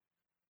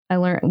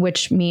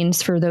 Which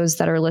means, for those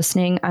that are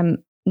listening,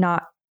 I'm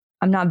not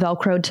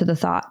Velcroed to the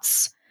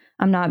thoughts.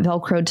 I'm not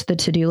Velcroed to the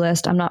to-do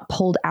list. I'm not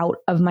pulled out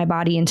of my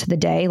body into the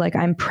day. Like,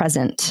 I'm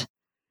present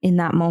in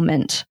that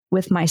moment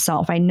with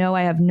myself. I know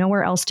I have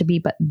nowhere else to be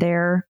but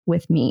there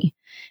with me.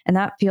 And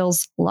that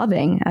feels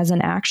loving as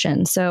an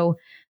action. So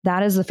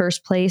that is the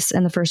first place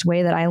and the first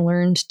way that I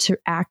learned to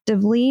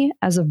actively,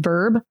 as a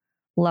verb,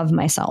 love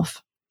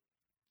myself.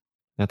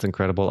 That's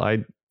incredible.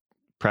 I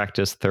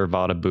practice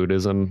Theravada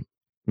Buddhism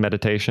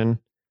meditation.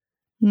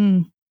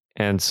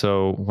 And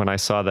so when I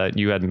saw that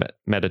you had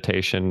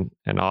meditation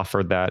and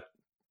offered that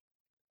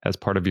as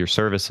part of your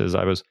services,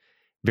 I was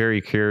very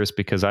curious,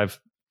 because I've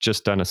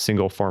just done a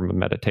single form of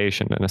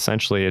meditation, and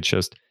essentially it's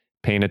just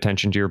paying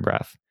attention to your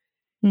breath.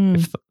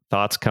 If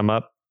thoughts come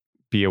up,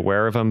 be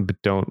aware of them,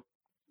 but don't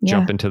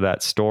jump into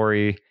that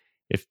story.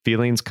 If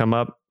feelings come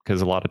up,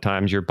 because a lot of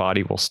times your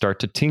body will start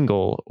to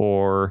tingle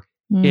or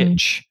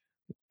itch,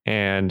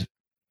 and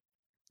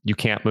you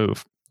can't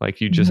move. Like,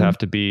 you just have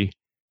to be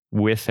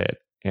with it.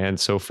 And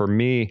so for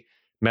me,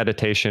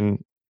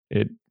 meditation,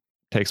 it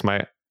takes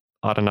my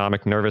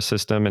autonomic nervous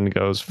system and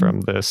goes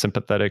from the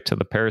sympathetic to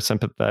the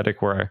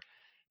parasympathetic, where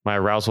my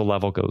arousal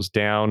level goes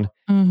down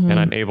and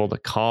I'm able to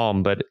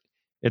calm. But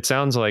it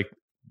sounds like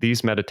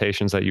these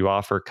meditations that you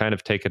offer kind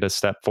of take it a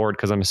step forward,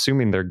 because I'm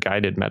assuming they're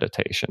guided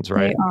meditations,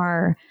 right? They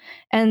are.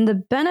 And the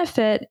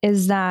benefit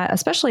is that,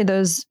 especially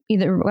those,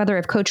 either whether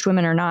I've coached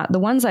women or not, the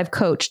ones I've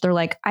coached, they're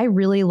like, I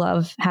really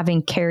love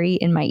having Keri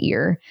in my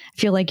ear. I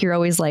feel like they're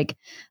always like,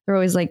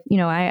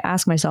 I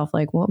ask myself,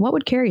 like, well, what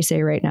would Keri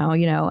say right now?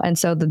 And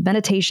so the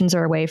meditations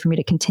are a way for me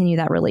to continue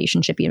that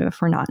relationship, even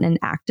if we're not in an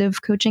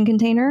active coaching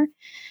container.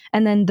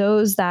 And then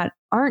those that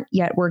aren't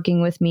yet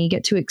working with me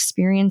get to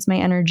experience my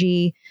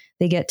energy.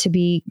 They get to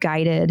be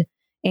guided.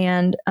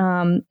 And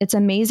it's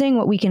amazing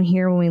what we can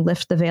hear when we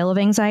lift the veil of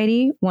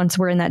anxiety once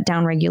we're in that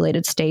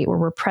downregulated state where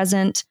we're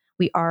present,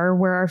 we are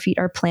where our feet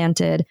are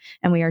planted,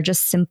 and we are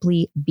just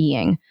simply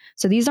being.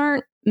 So these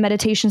aren't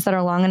meditations that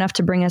are long enough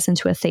to bring us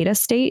into a theta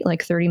state,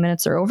 like 30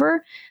 minutes or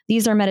over.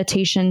 These are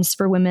meditations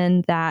for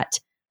women that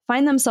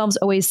find themselves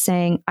always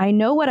saying, I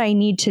know what I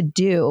need to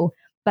do,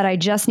 but I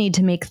just need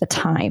to make the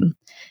time.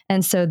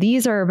 And so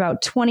these are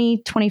about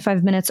 20,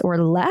 25 minutes or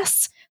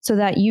less so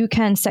that you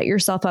can set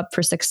yourself up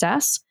for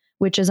success,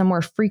 which is a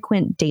more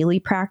frequent daily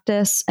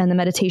practice. And the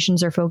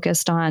meditations are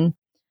focused on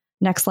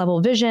next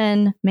level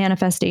vision,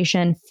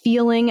 manifestation,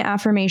 feeling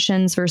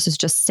affirmations versus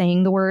just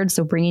saying the words.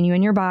 So bringing you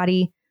in your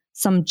body,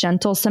 some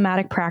gentle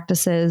somatic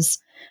practices,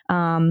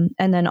 and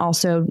then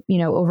also,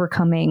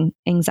 overcoming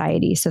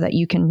anxiety so that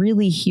you can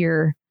really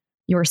hear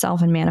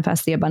yourself and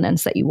manifest the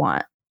abundance that you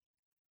want.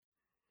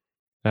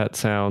 That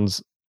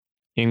sounds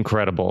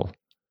incredible.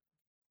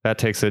 That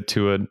takes it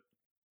to a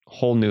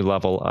whole new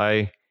level.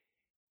 I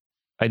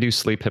do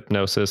sleep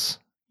hypnosis.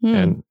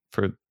 And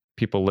for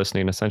people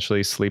listening,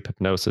 essentially sleep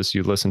hypnosis,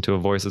 you listen to a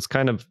voice. It's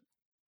kind of,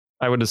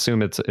 I would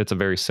assume it's a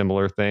very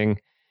similar thing.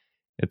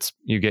 It's,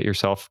 you get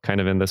yourself kind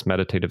of in this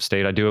meditative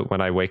state. I do it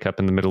when I wake up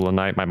in the middle of the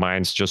night. My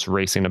mind's just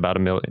racing about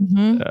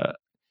a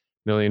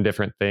million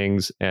different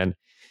things. And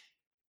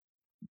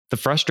the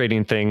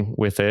frustrating thing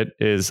with it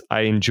is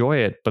I enjoy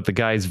it, but the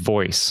guy's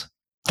voice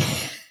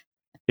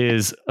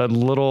is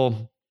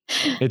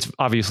it's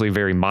obviously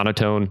very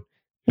monotone.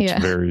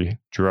 It's very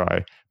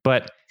dry,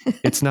 but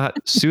it's not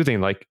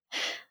soothing. Like,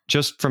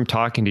 just from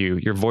talking to you,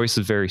 your voice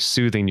is very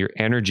soothing. Your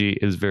energy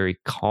is very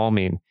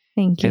calming.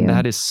 Thank you. And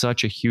that is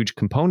such a huge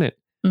component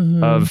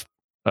of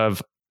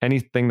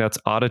anything that's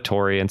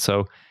auditory. And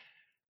so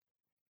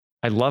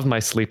I love my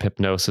sleep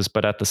hypnosis,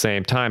 but at the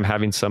same time,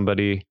 having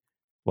somebody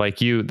like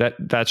you,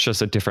 that's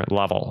just a different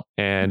level.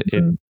 And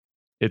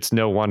it's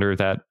no wonder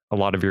that a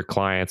lot of your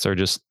clients are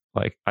just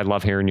like, I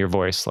love hearing your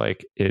voice.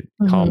 Like, it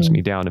calms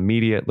me down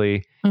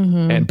immediately.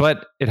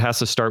 But it has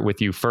to start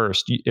with you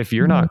first. If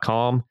you're not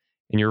calm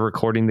and you're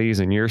recording these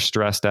and you're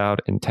stressed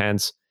out and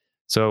tense,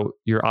 so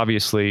you're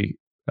obviously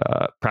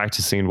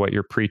practicing what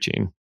you're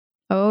preaching.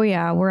 Oh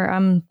yeah.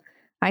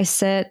 I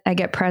sit, I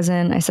get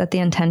present, I set the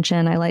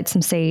intention, I light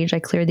some sage, I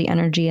clear the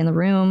energy in the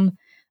room.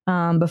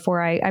 Before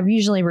I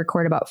usually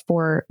record about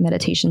 4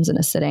 meditations in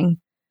a sitting,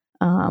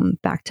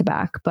 back to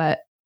back. But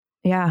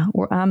yeah,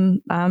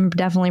 I'm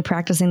definitely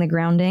practicing the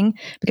grounding,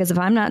 because if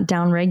I'm not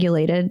down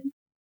regulated,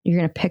 you're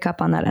going to pick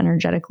up on that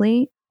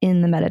energetically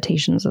in the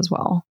meditations as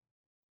well.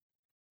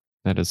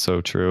 That is so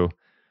true.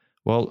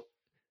 Well,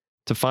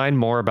 to find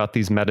more about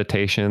these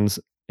meditations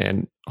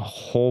and a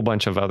whole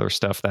bunch of other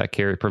stuff that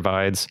Keri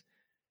provides,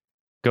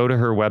 go to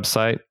her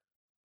website,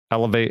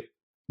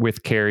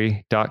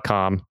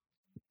 elevatewithkeri.com.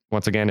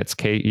 Once again, it's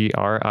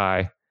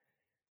KERI.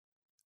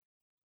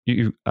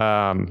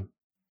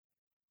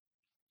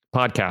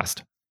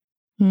 Podcast.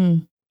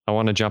 I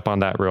want to jump on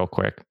that real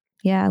quick.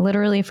 Yeah,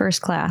 literally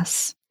first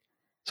class.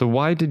 So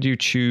why did you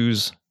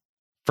choose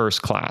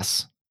first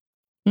class?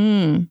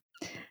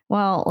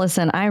 Well,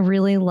 listen, I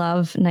really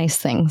love nice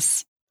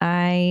things.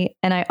 I'm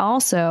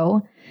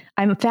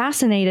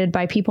fascinated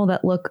by people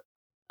that look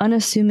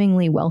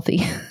unassumingly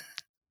wealthy.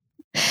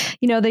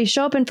 They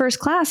show up in first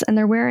class and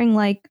they're wearing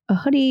like a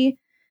hoodie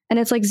and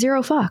it's like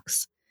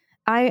 $0.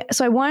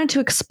 So I wanted to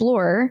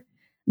explore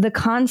the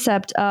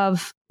concept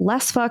of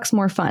less fucks,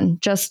 more fun.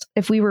 Just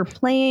if we were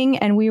playing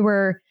and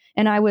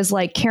I was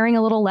like caring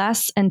a little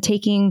less and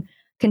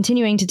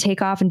continuing to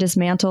take off and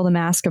dismantle the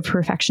mask of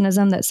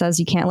perfectionism that says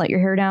you can't let your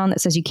hair down,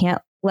 that says you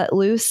can't let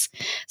loose.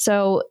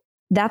 So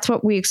that's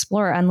what we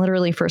explore on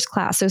literally first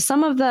class. So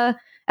some of the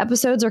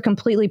episodes are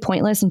completely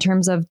pointless in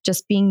terms of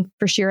just being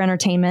for sheer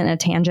entertainment and a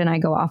tangent I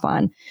go off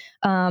on.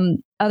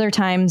 Other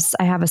times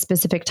I have a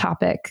specific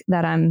topic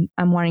that I'm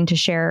wanting to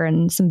share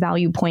and some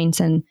value points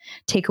and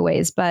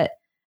takeaways. But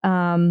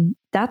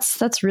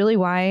that's really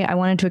why I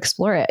wanted to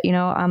explore it.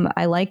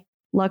 I like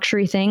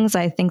luxury things.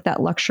 I think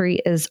that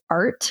luxury is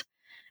art,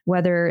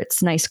 whether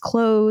it's nice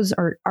clothes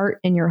or art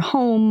in your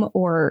home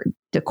or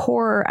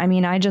decor. I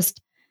mean, I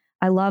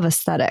love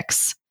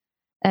aesthetics.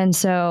 And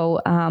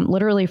so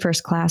literally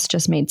first class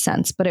just made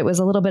sense, but it was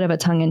a little bit of a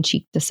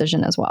tongue-in-cheek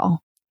decision as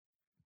well.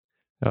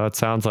 Oh, it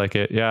sounds like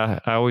it. Yeah.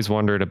 I always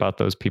wondered about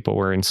those people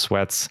wearing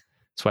sweatpants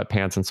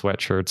and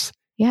sweatshirts.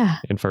 Yeah.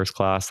 In first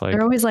class. Like,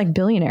 they're always like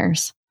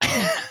billionaires.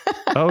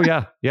 Oh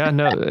yeah. Yeah.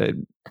 No,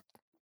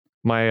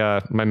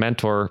 my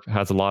mentor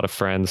has a lot of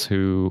friends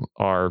who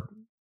are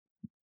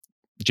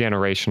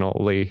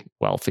generationally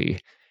wealthy.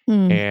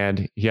 Mm.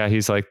 And yeah,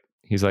 he's like,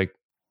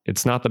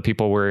 it's not the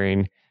people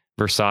wearing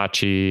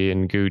Versace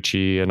and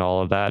Gucci and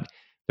all of that.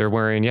 They're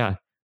wearing, yeah,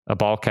 a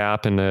ball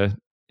cap and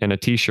a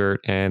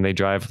t-shirt, and they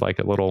drive like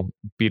a little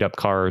beat up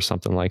car or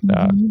something like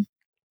that. Hmm.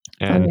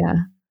 Oh And yeah.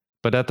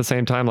 but at the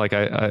same time, like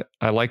I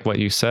like what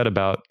you said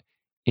about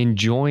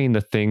enjoying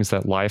the things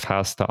that life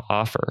has to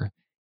offer.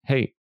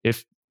 Hey,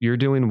 if you're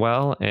doing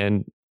well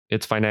and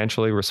it's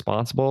financially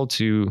responsible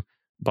to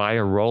buy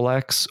a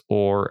Rolex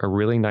or a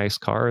really nice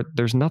car,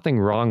 there's nothing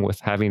wrong with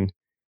having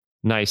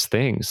nice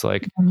things.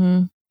 Like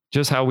Hmm.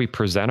 just how we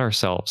present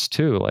ourselves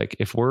too. Like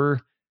if we're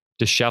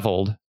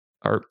disheveled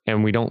or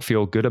and we don't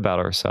feel good about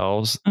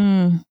ourselves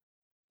Mm.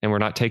 and we're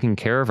not taking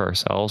care of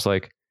ourselves,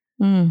 like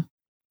Mm.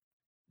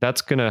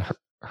 that's going to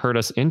hurt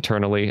us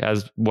internally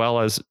as well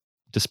as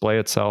display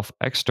itself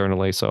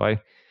externally. So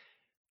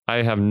I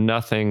have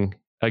nothing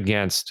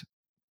against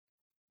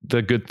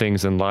the good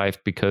things in life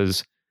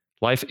because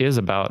life is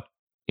about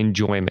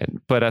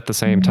enjoyment. But at the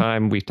same Mm.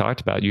 time, we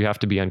talked about you have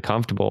to be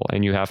uncomfortable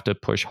and you have to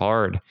push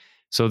hard.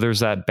 So there's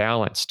that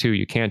balance too.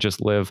 You can't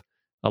just live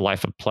a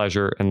life of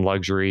pleasure and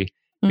luxury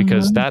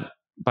because Hmm. that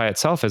by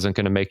itself isn't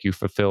going to make you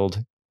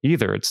fulfilled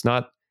either. It's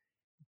not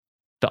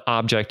the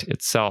object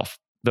itself.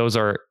 Those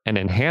are an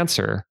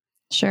enhancer,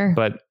 Sure.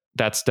 but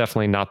that's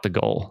definitely not the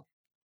goal.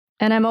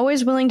 And I'm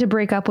always willing to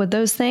break up with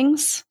those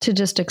things to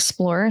just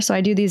explore. So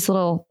I do these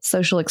little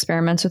social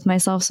experiments with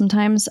myself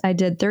sometimes. I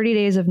did 30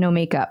 days of no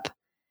makeup.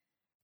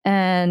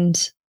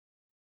 And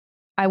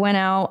I went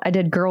out, I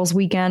did girls'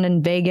 weekend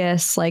in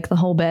Vegas, like the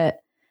whole bit.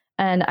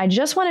 And I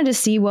just wanted to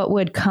see what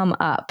would come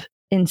up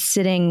in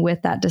sitting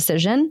with that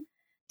decision.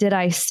 Did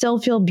I still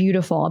feel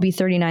beautiful? I'll be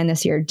 39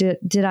 this year.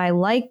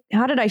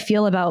 How did I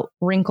feel about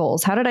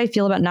wrinkles? How did I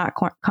feel about not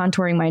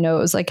contouring my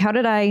nose? Like, how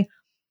did I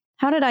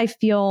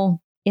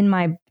feel in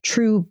my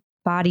true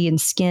body and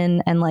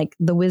skin and like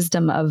the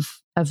wisdom of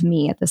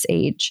me at this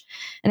age?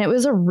 And it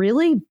was a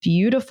really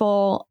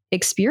beautiful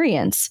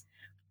experience.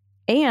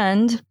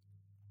 And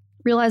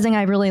realizing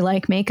I really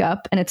like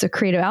makeup and it's a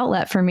creative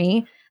outlet for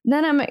me,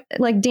 then I'm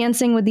like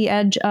dancing with the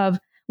edge of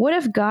what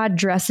if God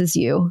dresses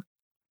you?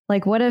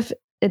 Like, what if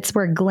it's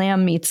where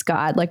glam meets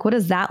God? Like, what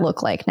does that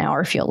look like now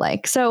or feel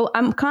like? So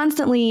I'm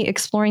constantly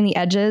exploring the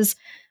edges,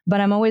 but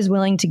I'm always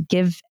willing to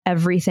give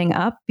everything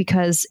up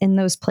because in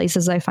those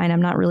places I find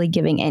I'm not really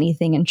giving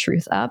anything in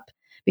truth up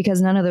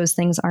because none of those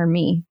things are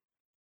me.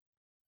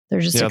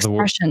 They're just Yeah,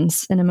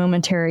 expressions in a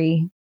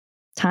momentary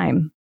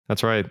time.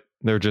 that's right.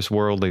 They're just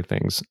worldly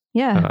things.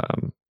 Yeah.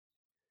 Um,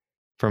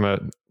 from a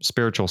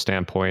spiritual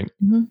standpoint,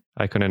 Hmm.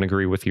 I couldn't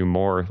agree with you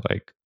more.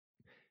 Like,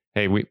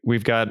 hey,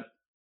 we've got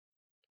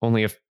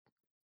only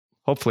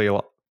hopefully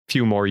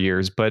few more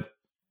years, but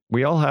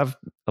we all have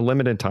a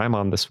limited time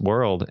on this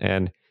world.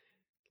 And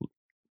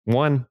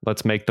one,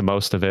 let's make the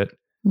most of it.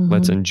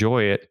 Let's Hmm.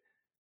 enjoy it,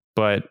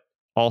 but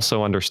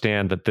also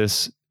understand that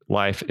this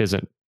life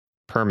isn't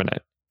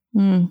permanent.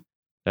 Mm.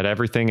 That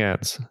everything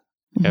ends.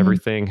 Hmm.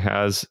 Everything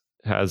has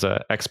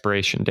a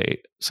expiration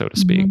date, so to Hmm.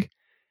 speak.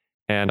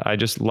 And I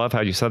just love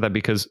how you said that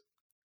because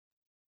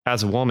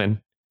as a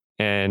woman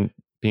and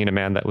being a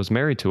man that was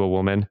married to a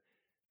woman,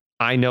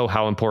 I know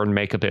how important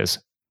makeup is.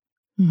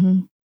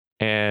 Hmm.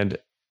 And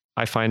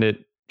I find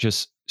it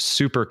just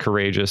super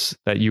courageous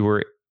that you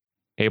were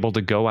able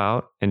to go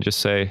out and just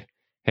say,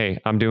 hey,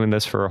 I'm doing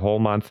this for a whole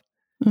month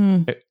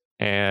Mm.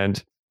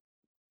 and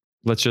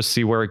let's just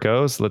see where it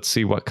goes. Let's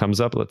see what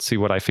comes up. Let's see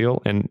what I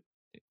feel. And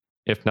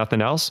if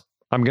nothing else,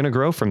 I'm going to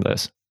grow from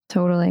this.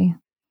 Totally.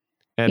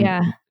 And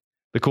Yeah.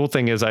 the cool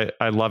thing is, I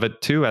love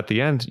it too. At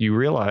the end, you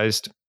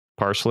realized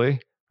partially,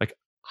 like,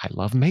 I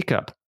love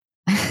makeup.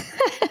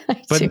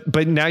 I do.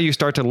 But now you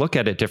start to look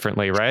at it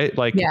differently, right?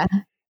 Like, Yeah.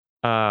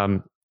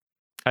 um,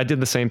 I did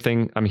the same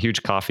thing. I'm a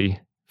huge coffee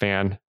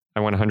fan. I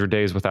went 100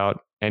 days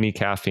without any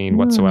caffeine Mm.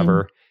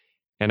 whatsoever.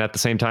 And at the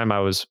same time, I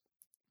was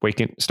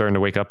starting to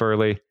wake up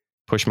early,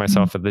 push Mm.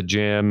 myself at the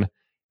gym.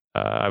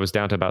 I was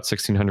down to about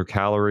 1,600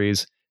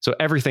 calories. So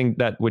everything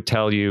that would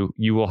tell you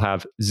you will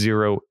have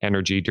zero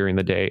energy during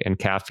the day and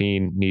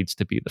caffeine needs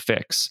to be the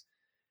fix.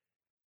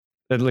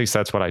 At least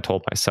that's what I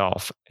told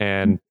myself.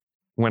 And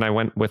when I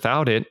went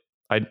without it,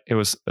 it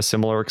was a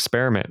similar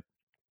experiment.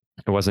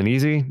 It wasn't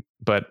easy,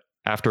 but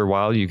after a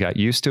while, you got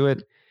used to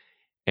it.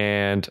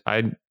 And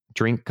I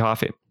drink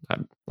coffee.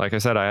 Like I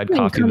said, I had You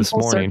coffee come this full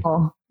morning.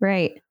 circle.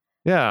 Right.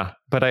 Yeah,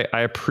 but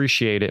I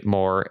appreciate it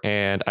more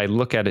and I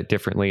look at it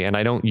differently and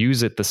I don't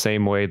use it the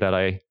same way that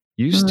I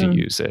used to Mm.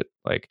 use it.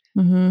 Like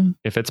Hmm.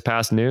 if it's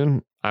past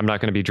noon, I'm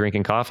not going to be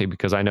drinking coffee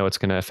because I know it's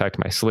going to affect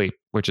my sleep,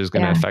 which is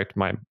going to Yeah. affect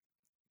my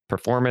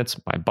performance,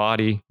 my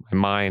body, my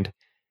mind,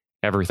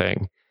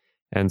 everything.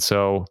 And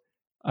so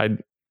I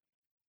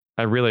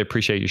I really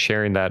appreciate you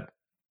sharing that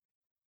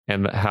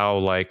and how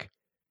like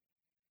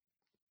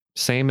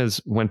same as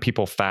when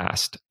people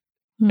fast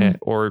Mm.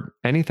 or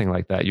anything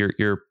like that.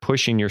 You're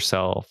pushing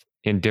yourself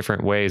in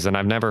different ways, and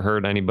I've never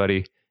heard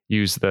anybody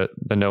use the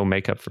no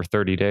makeup for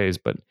 30 days,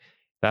 but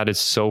that is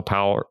so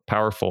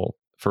powerful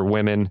for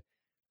women.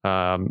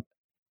 Um,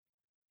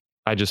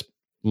 I just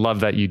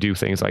love that you do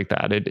things like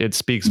that. It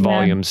speaks Yeah.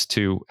 volumes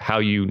to how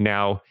you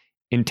now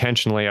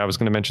intentionally, I was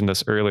going to mention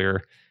this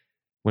earlier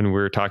when we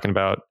were talking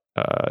about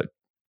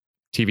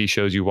TV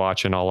shows you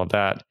watch and all of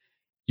that.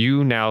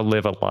 You now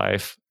live a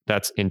life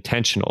that's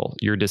intentional.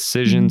 Your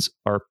decisions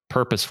are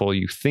purposeful.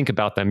 You think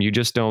about them. You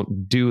just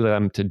don't do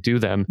them to do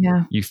them.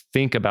 Yeah. You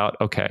think about,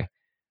 okay,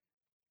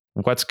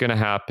 what's going to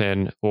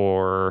happen,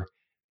 or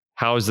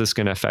how is this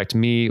going to affect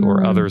me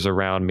or others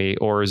around me?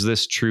 Or is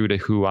this true to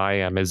who I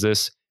am? Is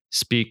this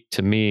speak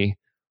to me?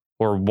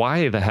 Or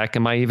why the heck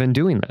am I even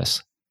doing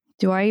this?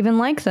 Do I even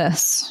like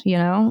this? You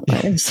know,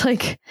 it's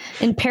like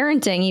in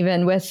parenting,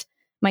 even with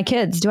my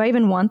kids, do I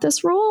even want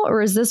this role, or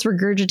is this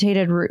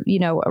regurgitated,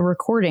 a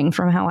recording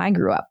from how I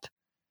grew up?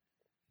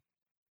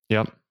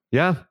 Yep.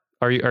 Yeah.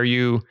 Are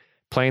you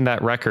playing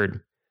that record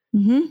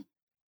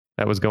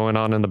that was going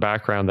on in the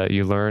background that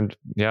you learned?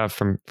 Yeah.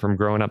 From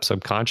growing up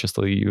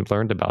subconsciously, you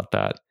learned about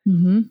that.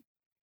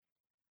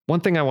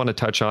 One thing I want to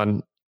touch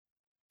on,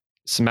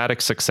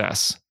 somatic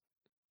success.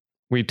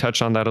 We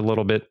touched on that a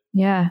little bit.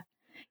 Yeah.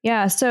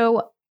 Yeah.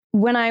 So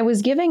when I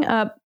was giving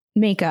up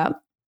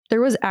makeup, there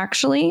was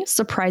actually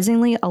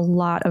surprisingly a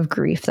lot of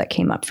grief that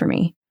came up for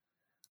me.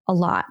 A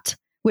lot,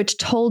 which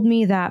told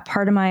me that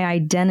part of my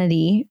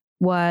identity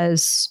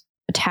was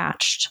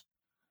attached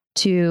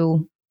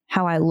to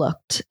how I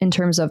looked in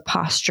terms of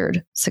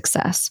postured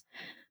success.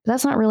 But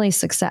that's not really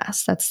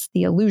success. That's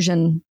the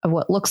illusion of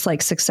what looks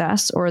like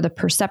success, or the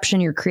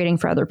perception you're creating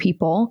for other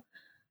people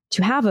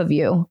to have of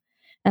you.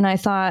 And I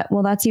thought,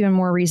 well, that's even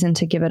more reason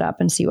to give it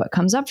up and see what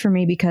comes up for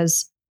me,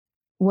 because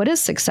what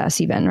is success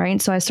even, right?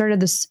 So I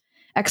started this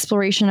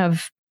exploration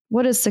of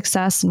what is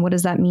success and what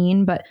does that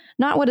mean, but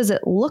not what does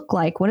it look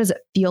like? What does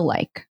it feel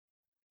like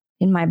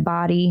in my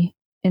body,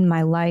 in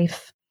my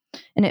life?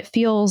 And it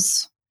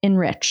feels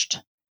enriched.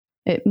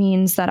 It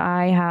means that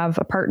I have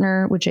a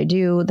partner, which I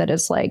do, that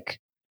is like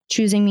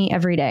choosing me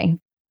every day.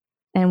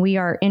 And we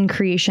are in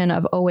creation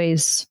of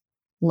always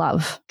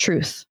love,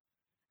 truth,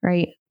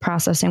 right?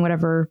 Processing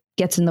whatever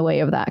gets in the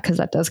way of that, because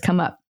that does come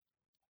up.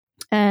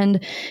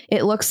 And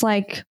it looks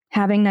like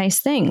having nice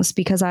things,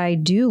 because I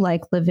do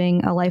like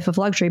living a life of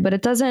luxury, but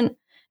it doesn't,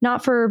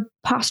 not for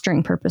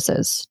posturing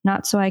purposes,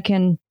 not so I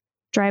can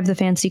drive the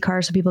fancy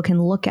car so people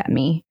can look at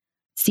me,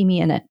 see me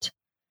in it,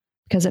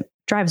 because it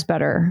drives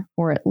better,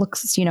 or it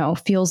looks,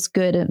 feels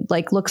good, and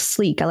like looks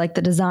sleek. I like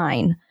the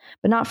design,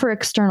 but not for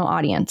external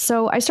audience.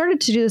 So I started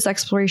to do this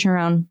exploration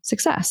around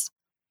success.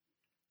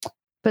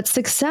 But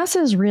success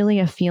is really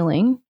a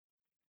feeling,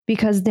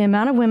 because the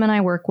amount of women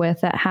I work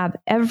with that have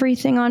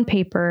everything on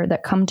paper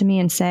that come to me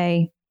and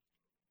say,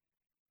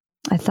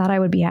 I thought I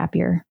would be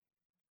happier.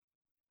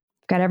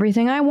 Got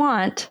everything I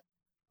want,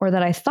 or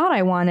that I thought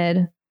I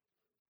wanted,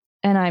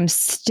 and I'm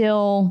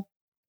still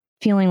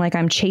feeling like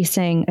I'm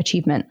chasing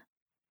achievement,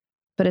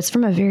 but it's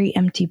from a very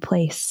empty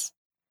place.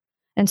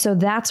 And so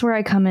that's where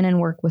I come in and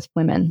work with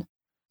women,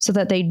 so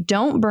that they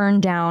don't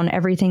burn down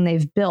everything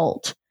they've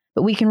built,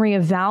 but we can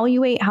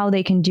reevaluate how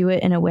they can do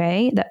it in a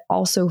way that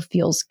also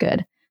feels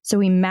good. So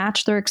we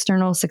match their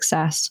external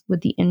success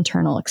with the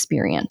internal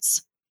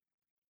experience.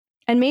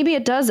 And maybe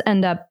it does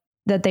end up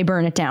that they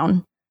burn it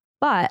down,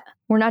 but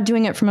we're not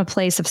doing it from a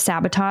place of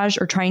sabotage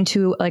or trying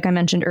to, like I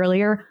mentioned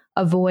earlier,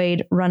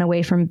 avoid, run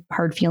away from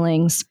hard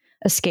feelings,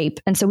 escape.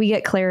 And so we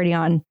get clarity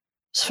on,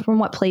 from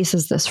what place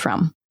is this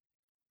from?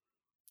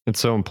 It's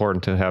so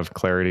important to have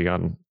clarity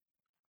on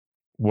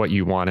what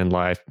you want in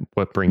life,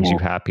 what brings you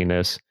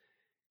happiness,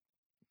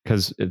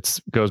 because it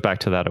goes back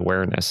to that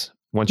awareness.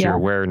 Once you're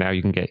aware, now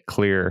you can get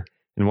clear.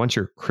 And once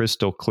you're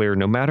crystal clear,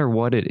 no matter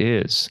what it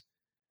is,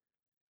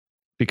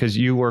 because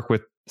you work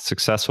with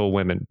successful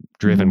women,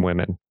 driven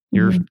women,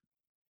 you're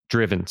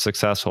driven,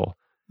 successful.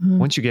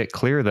 Once you get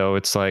clear, though,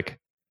 it's like,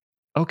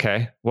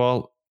 okay,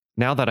 well,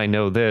 now that I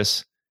know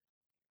this,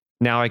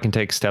 now I can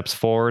take steps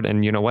forward.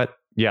 And you know what?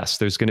 Yes,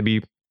 there's going to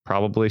be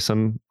probably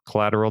some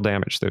collateral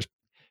damage. There's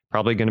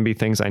probably going to be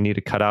things I need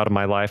to cut out of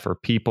my life, or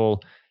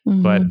people,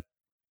 but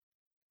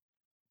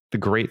the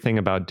great thing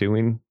about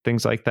doing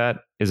things like that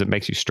is it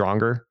makes you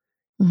stronger.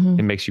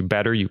 It makes you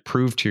better. You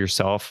prove to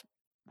yourself,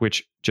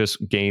 which just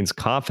gains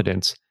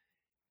confidence.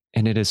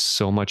 And it is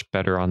so much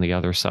better on the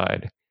other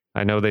side.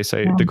 I know they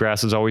say the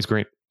grass is always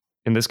green.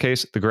 In this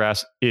case, the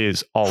grass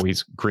is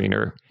always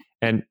greener.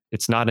 And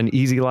it's not an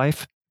easy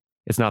life.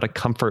 It's not a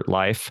comfort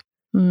life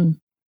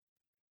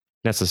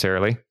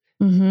necessarily.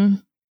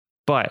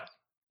 But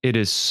it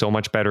is so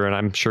much better. And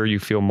I'm sure you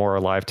feel more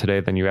alive today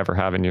than you ever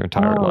have in your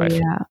entire life.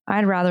 Yeah.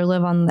 I'd rather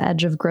live on the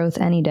edge of growth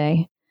any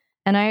day.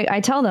 And I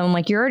tell them,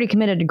 like, you're already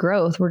committed to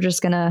growth.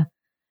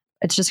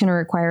 It's just going to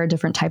require a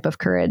different type of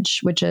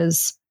courage, which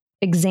is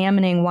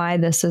examining why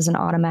this is an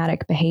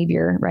automatic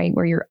behavior, right?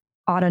 Where your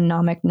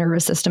autonomic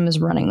nervous system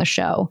is running the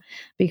show,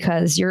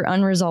 because your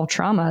unresolved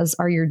traumas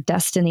are your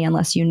destiny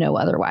unless you know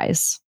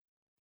otherwise.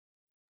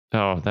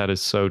 Oh, that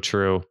is so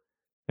true.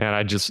 And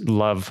I just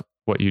love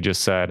what you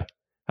just said.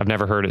 I've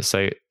never heard it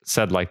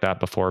said like that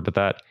before, but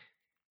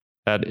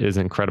that is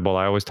incredible.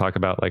 I always talk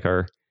about, like,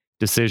 our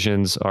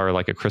decisions are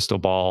like a crystal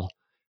ball.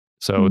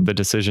 So the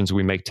decisions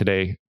we make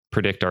today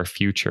predict our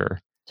future.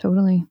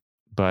 Totally.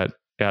 But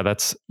yeah,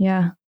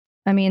 Yeah.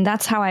 I mean,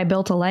 that's how I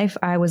built a life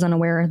I was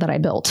unaware that I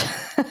built.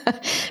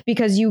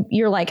 Because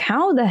you're like,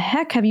 how the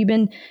heck have you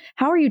been?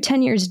 How are you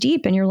 10 years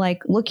deep? And you're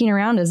like looking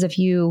around as if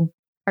you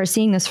are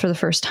seeing this for the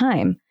first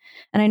time.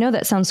 And I know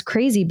that sounds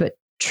crazy, but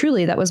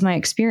truly that was my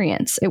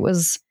experience. I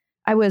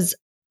was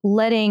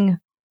letting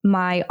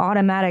my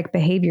automatic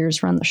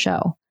behaviors run the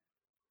show.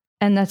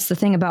 And that's the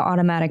thing about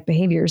automatic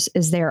behaviors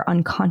is they're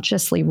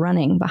unconsciously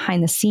running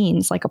behind the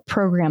scenes like a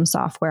program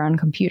software on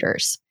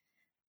computers.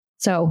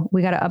 So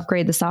we got to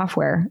upgrade the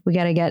software. We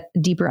got to get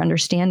deeper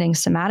understanding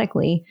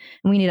somatically.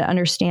 And we need to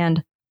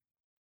understand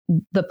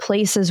the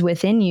places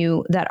within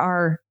you that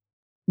are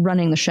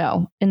running the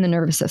show in the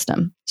nervous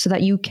system so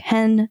that you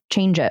can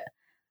change it.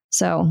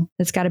 So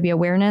it's got to be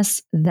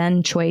awareness,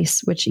 then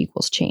choice, which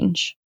equals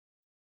change.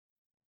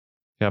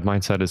 Yeah,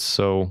 mindset is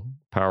so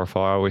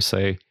powerful. I always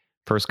say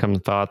first come the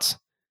thoughts,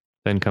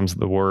 then comes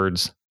the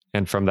words,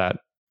 and from that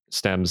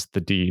stems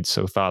the deeds.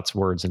 So thoughts,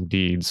 words, and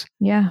deeds.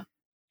 Yeah.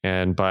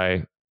 And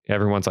by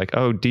everyone's like,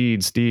 oh,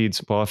 deeds.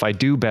 Well, if I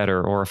do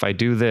better or if I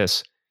do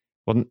this,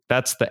 well,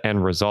 that's the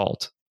end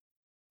result.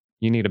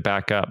 You need to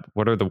back up.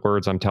 What are the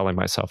words I'm telling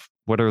myself?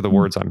 What are the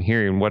words I'm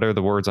hearing? What are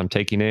the words I'm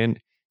taking in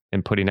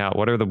and putting out?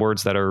 What are the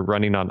words that are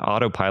running on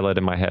autopilot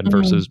in my head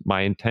versus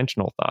my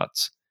intentional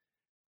thoughts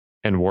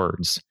and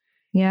words?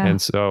 Yeah.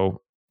 And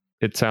so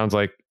it sounds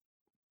like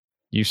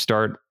you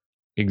start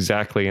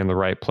exactly in the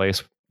right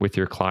place with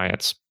your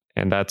clients.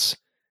 And that's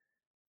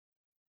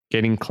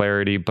getting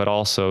clarity, but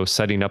also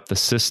setting up the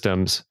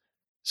systems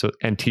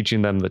and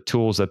teaching them the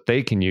tools that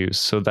they can use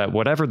so that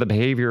whatever the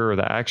behavior or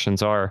the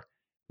actions are,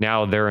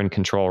 now they're in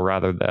control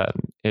rather than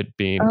it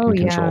being in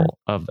control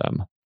of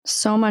them.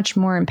 So much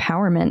more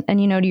empowerment. And,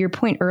 to your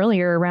point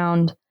earlier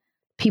around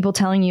people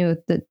telling you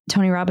that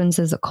Tony Robbins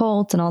is a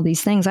cult and all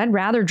these things, I'd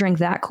rather drink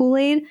that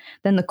Kool-Aid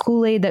than the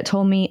Kool-Aid that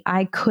told me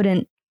I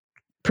couldn't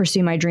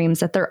pursue my dreams,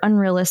 that they're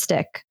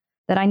unrealistic,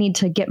 that I need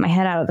to get my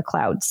head out of the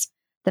clouds,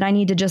 that I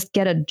need to just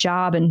get a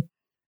job and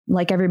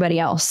like everybody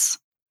else,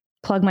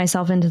 plug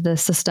myself into the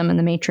system and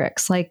the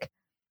matrix. Like,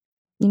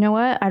 you know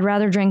what? I'd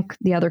rather drink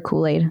the other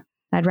Kool-Aid.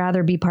 I'd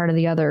rather be part of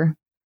the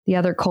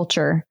other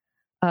culture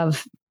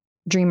of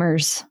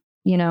dreamers,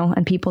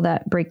 and people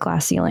that break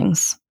glass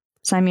ceilings.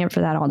 Sign me up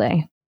for that all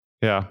day.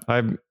 Yeah.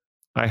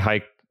 I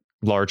hike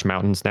large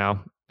mountains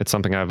now. It's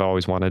something I've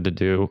always wanted to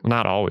do.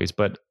 Not always,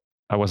 but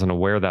I wasn't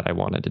aware that I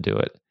wanted to do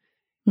it.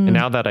 And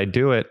now that I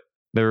do it,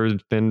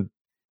 there's been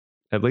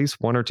at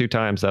least one or two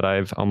times that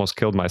I've almost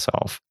killed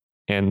myself.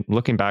 And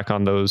looking back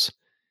on those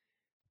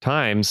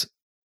times,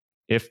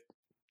 if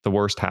the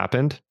worst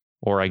happened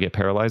or I get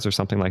paralyzed or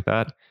something like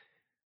that,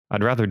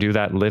 I'd rather do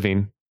that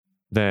living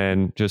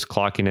than just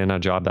clocking in a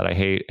job that I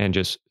hate and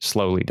just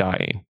slowly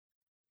dying.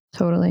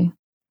 Totally.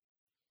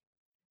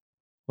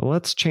 Well,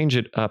 let's change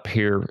it up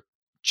here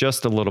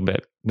just a little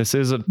bit. This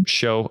is a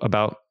show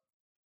about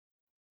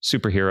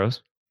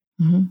superheroes.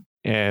 Mm-hmm.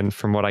 And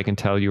from what I can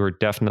tell, you are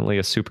definitely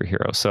a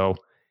superhero. So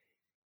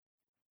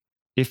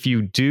if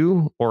you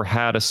do or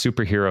had a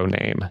superhero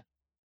name,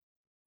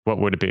 what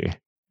would it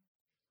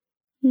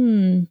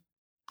be?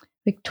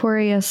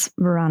 Victorious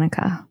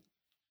Veronica.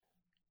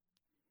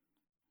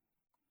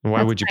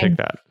 Why would you pick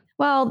that?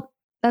 Well,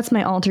 that's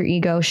my alter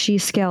ego. She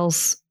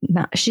scales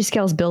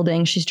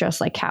buildings. She's dressed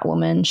like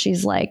Catwoman.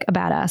 She's like a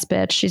badass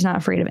bitch. She's not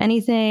afraid of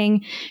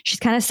anything. She's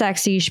kind of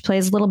sexy. She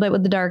plays a little bit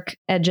with the dark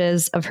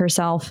edges of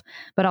herself,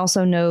 but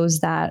also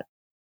knows that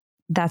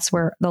that's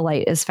where the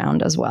light is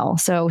found as well.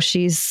 So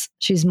she's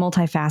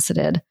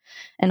multifaceted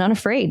and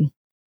unafraid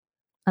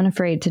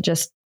to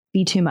just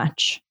be too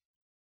much.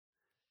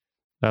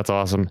 That's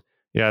awesome.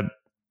 Yeah.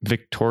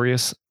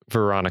 Victorious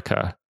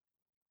Veronica.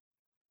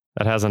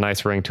 That has a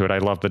nice ring to it. I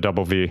love the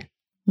double V.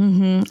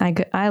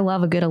 Mm-hmm. I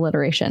love a good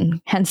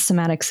alliteration, hence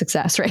somatic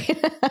success, right?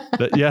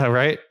 Yeah,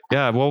 right.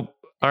 Yeah. Well,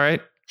 all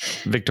right.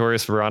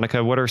 Victorious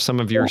Veronica, what are some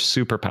of your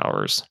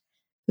superpowers?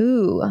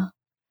 Ooh.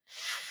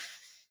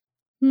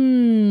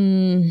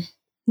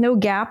 No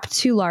gap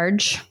too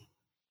large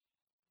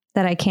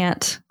that I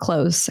can't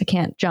close. I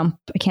can't jump.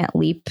 I can't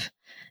leap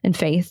in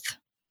faith.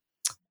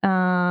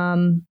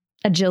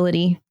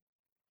 Agility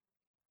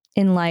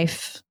in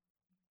life,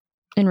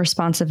 in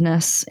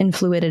responsiveness, in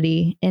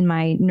fluidity, in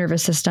my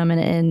nervous system and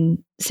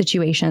in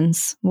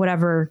situations,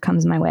 whatever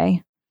comes my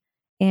way.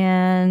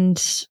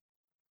 And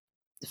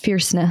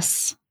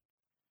fierceness.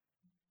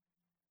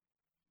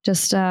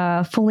 Just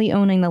fully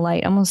owning the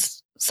light,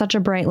 almost such a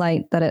bright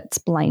light that it's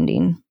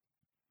blinding.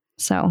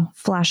 So,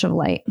 flash of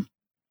light.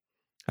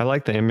 I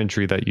like the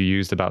imagery that you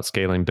used about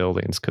scaling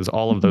buildings, because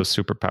all of those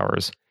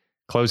superpowers,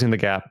 closing the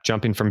gap,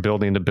 jumping from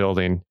building to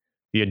building,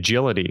 the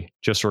agility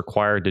just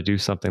required to do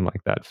something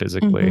like that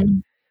physically.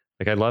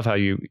 Like, I love how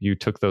you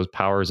took those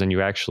powers and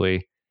you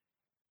actually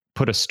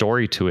put a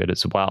story to it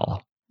as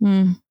well.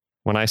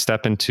 When I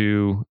step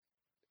into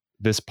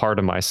this part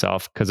of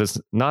myself, because it's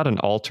not an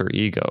alter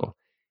ego,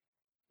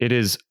 it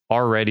is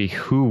already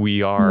who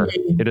we are.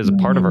 It is a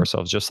part of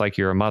ourselves, just like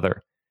you're a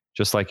mother,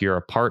 just like you're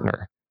a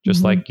partner,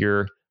 just like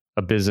you're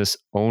a business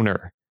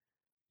owner.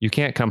 you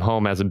can't come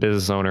home as a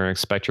business owner and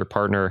expect your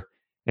partner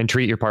and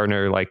treat your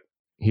partner like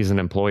he's an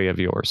employee of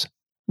yours.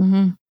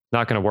 Mm-hmm.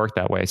 Not going to work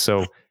that way.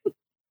 So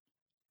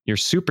your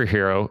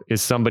superhero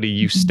is somebody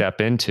you Mm-hmm.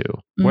 step into.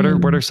 What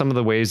are some of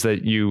the ways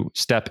that you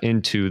step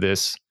into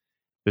this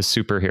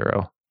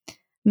superhero?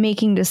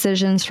 Making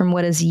decisions from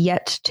what is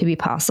yet to be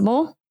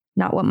possible,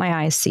 not what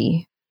my eyes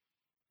see.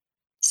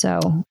 So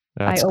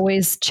I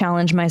always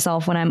challenge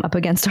myself when I'm up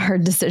against a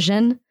hard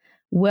decision.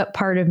 What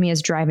part of me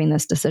is driving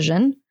this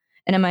decision?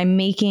 And am I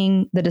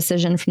making the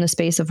decision from the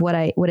space of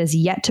what is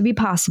yet to be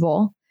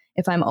possible?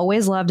 If I'm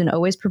always loved and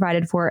always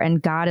provided for,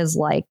 and God is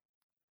like,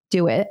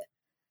 do it.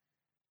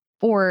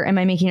 Or am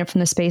I making it from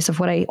the space of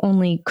what I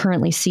only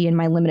currently see in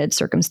my limited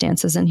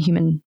circumstances and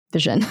human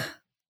vision?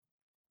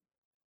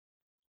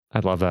 I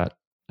love that.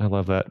 I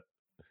love that.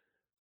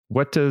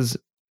 What does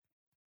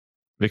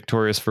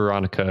Victorious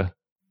Veronica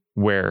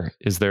wear?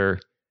 Is there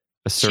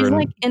a certain... She's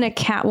like in a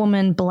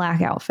Catwoman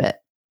black outfit.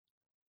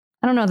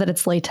 I don't know that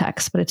it's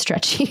latex, but it's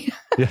stretchy.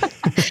 Yeah.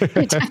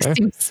 Latex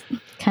seems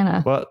kind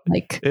of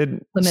like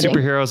limiting.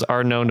 Superheroes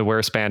are known to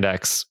wear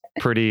spandex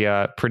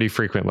pretty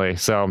frequently.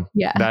 So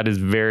yeah, that is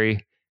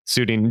very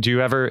suiting.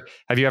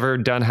 Have you ever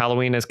done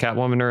Halloween as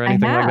Catwoman or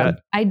anything like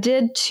that? I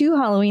did 2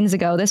 Halloweens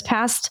ago. This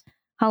past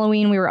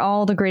Halloween, we were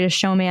all The Greatest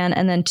Showman.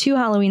 And then 2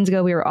 Halloweens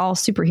ago, we were all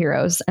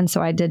superheroes. And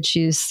so I did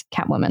choose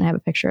Catwoman. I have a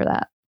picture of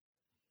that.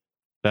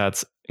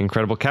 That's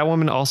incredible.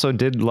 Catwoman also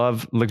did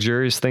love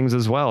luxurious things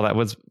as well. That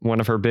was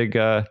one of her big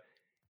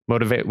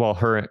motivate. Well,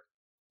 her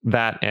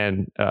that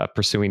and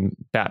pursuing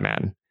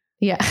Batman.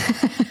 Yeah.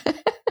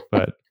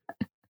 But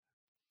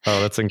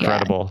that's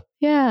incredible.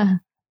 Yeah.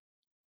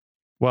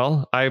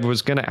 Well, I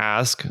was going to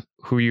ask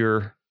who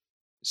your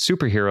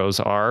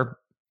superheroes are,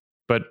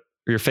 but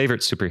your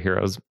favorite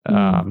superheroes.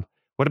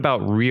 What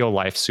about real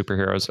life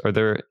superheroes?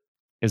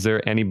 Is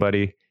there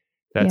anybody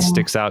that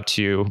sticks out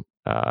to you?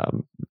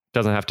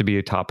 Doesn't have to be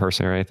a top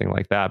person or anything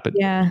like that, but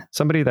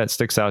somebody that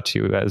sticks out to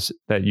you as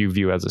that you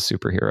view as a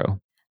superhero.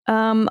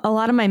 A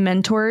lot of my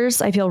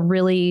mentors, I feel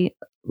really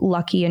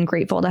lucky and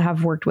grateful to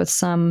have worked with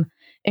some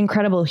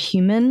incredible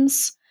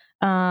humans.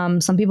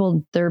 Some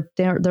people, they're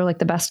like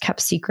the best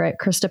kept secret.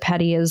 Krista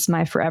Petty is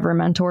my forever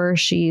mentor.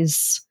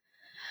 She's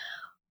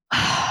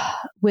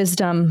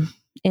wisdom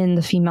in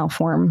the female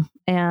form,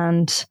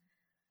 and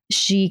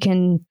she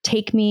can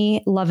take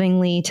me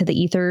lovingly to the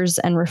ethers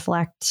and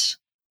reflect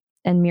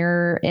and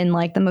mirror in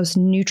like the most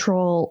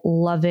neutral,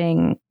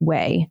 loving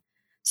way.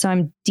 So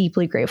I'm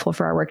deeply grateful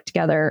for our work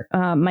together.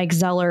 Mike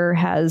Zeller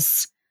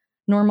has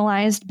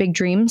normalized big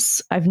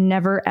dreams. I've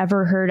never,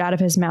 ever heard out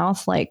of his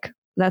mouth, like,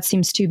 that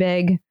seems too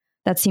big.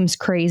 That seems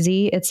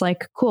crazy. It's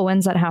like, cool.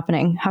 When's that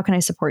happening? How can I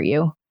support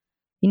you?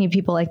 You need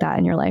people like that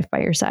in your life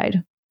by your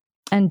side.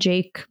 And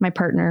Jake, my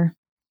partner,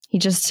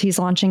 he's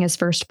launching his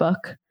first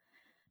book.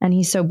 And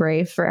he's so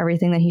brave for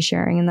everything that he's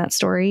sharing in that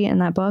story, in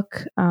that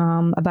book,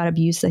 about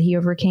abuse that he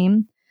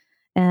overcame.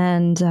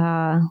 And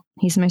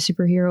he's my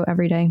superhero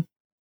every day.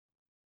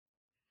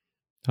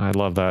 I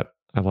love that.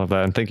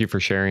 And thank you for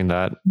sharing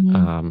that.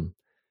 Mm-hmm.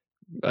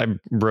 I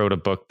wrote a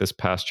book this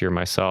past year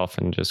myself,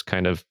 and just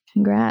kind of...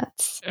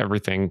 Congrats.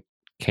 Everything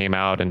came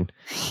out, and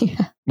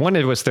one,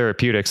 it was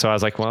therapeutic. So I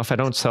was like, well, if I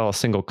don't sell a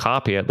single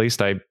copy, at least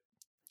I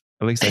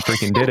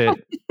freaking did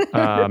it.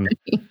 Right.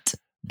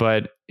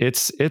 But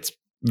it's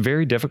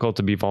very difficult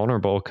to be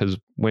vulnerable, because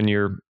when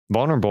you're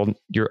vulnerable,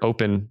 you're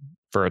open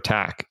for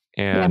attack.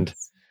 And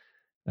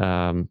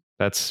that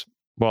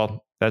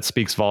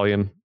speaks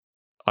volume.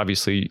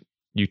 Obviously,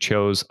 you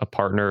chose a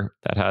partner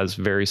that has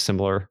very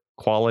similar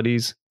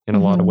qualities in a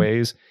lot of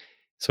ways.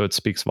 So it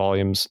speaks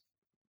volumes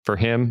for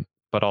him,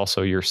 but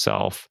also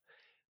yourself.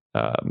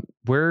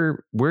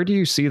 Where do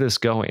you see this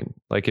going?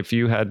 Like, if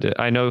you had to,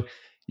 I know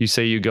you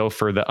say you go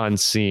for the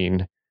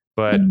unseen,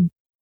 but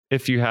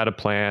if you had a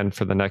plan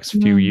for the next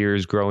few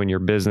years, growing your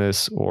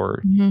business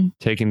or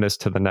taking this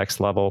to the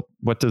next level,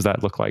 what does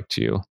that look like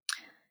to you?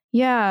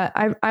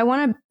 Yeah, I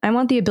want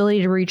the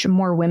ability to reach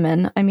more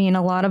women. I mean,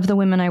 a lot of the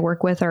women I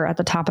work with are at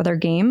the top of their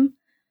game,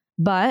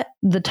 but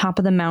the top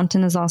of the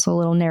mountain is also a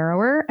little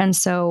narrower. And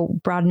so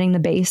broadening the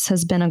base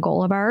has been a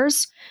goal of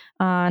ours.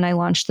 And I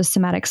launched the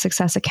Somatic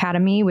Success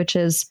Academy, which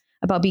is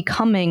about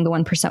becoming the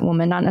 1%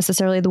 woman, not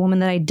necessarily the woman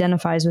that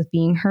identifies with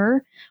being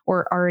her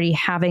or already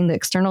having the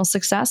external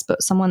success,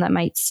 but someone that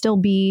might still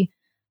be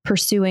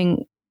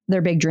pursuing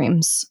their big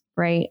dreams,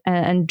 right?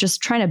 And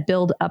just trying to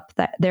build up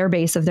their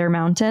base of their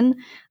mountain,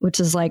 which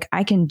is like,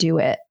 I can do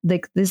it.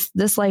 Like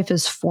this life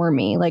is for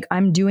me. Like,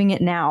 I'm doing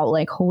it now.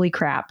 Like, holy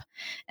crap.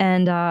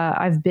 And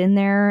I've been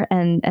there,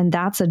 and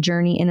that's a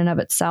journey in and of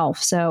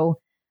itself. So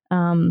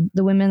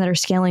the women that are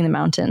scaling the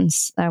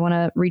mountains, I want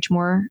to reach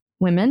more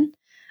women.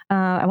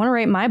 I want to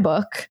write my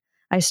book.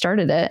 I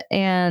started it,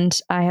 and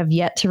I have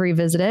yet to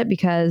revisit it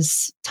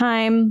because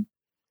time,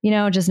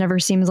 just never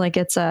seems like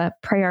it's a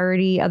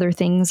priority. Other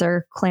things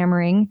are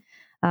clamoring,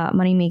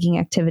 money-making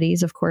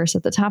activities, of course,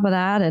 at the top of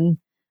that, and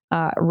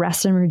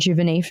rest and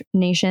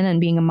rejuvenation and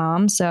being a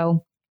mom.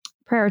 So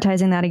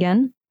prioritizing that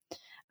again.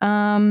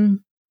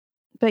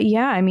 But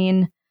yeah, I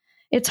mean,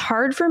 it's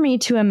hard for me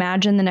to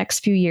imagine the next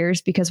few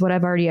years because what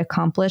I've already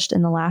accomplished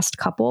in the last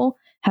couple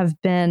have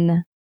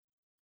been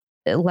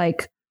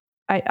like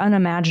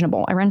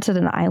unimaginable. I rented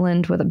an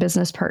island with a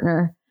business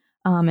partner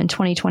in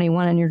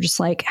 2021, and you're just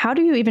like, how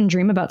do you even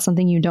dream about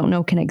something you don't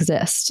know can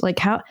exist? Like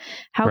how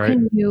Right.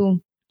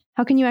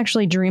 can you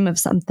actually dream of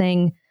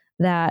something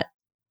that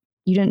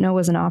you didn't know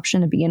was an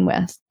option to begin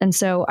with? And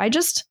so I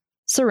just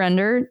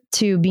surrender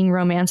to being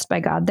romanced by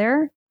God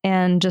there,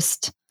 and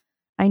just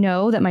I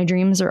know that my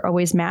dreams are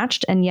always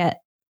matched, and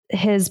yet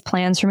his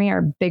plans for me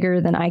are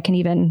bigger than I can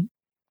even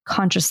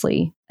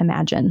consciously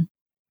imagine.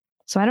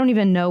 So I don't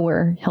even know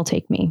where he'll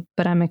take me,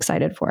 but I'm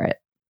excited for it.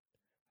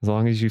 As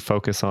long as you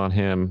focus on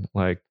him,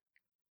 like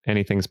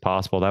anything's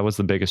possible. That was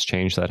the biggest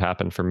change that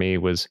happened for me.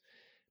 Was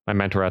my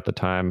mentor at the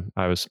time.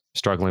 I was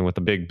struggling with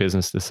a big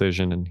business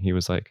decision, and he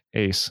was like,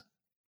 "Ace,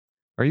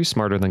 are you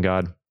smarter than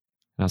God?" And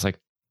I was like,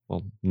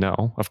 "Well,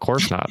 no, of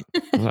course not.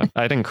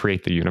 I didn't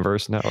create the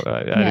universe. No,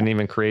 I didn't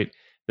even create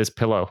this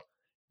pillow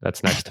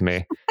that's next to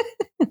me."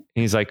 And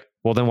he's like,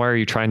 "Well, then why are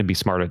you trying to be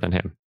smarter than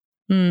him?"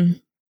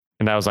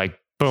 And that was like,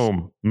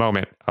 boom,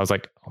 moment. I was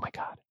like, "Oh my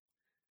God,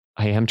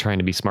 I am trying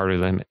to be smarter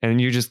than him."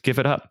 And you just give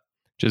it up.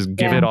 Just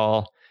give it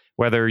all.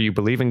 Whether you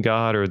believe in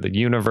God or the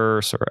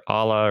universe or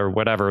Allah or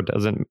whatever, it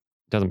doesn't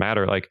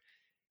matter. Like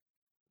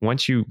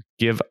once you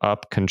give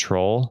up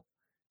control,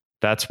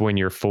 that's when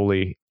you're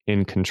fully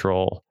in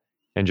control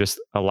and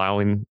just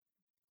allowing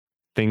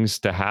things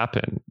to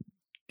happen.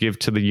 Give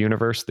to the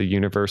universe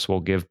will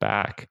give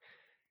back.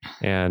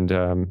 And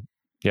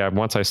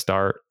once I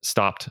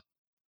stopped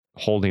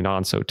holding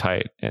on so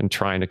tight and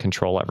trying to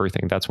control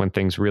everything, that's when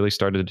things really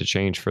started to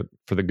change for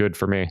the good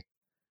for me.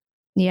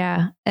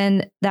 Yeah.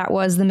 And that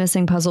was the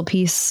missing puzzle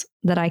piece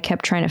that I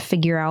kept trying to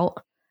figure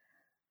out.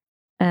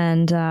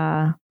 And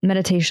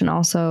meditation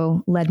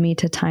also led me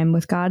to time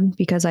with God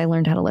because I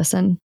learned how to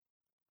listen.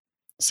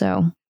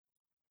 So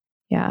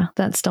yeah,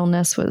 that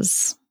stillness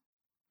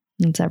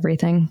it's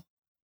everything.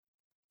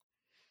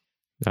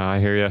 I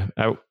hear you.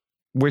 I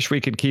wish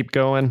we could keep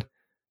going,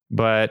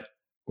 but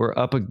we're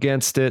up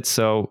against it.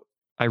 So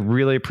I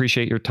really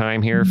appreciate your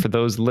time here. For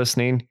those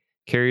listening,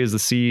 Keri is the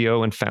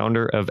CEO and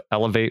founder of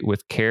Elevate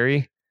with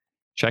Keri.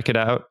 Check it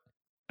out,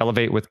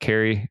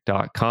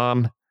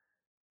 elevatewithkeri.com.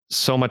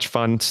 So much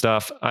fun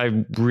stuff.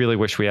 I really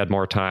wish we had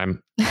more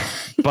time,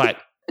 but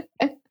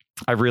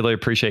I really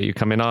appreciate you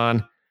coming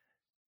on.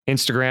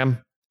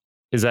 Instagram,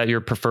 is that your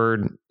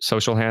preferred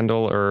social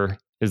handle, or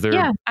is there?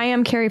 Yeah, I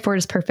am. Keri Ford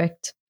is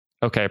perfect.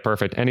 Okay,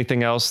 perfect.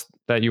 Anything else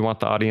that you want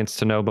the audience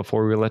to know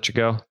before we let you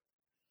go?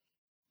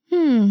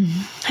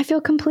 I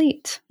feel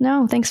complete.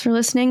 No, thanks for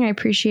listening. I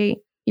appreciate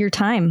your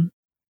time.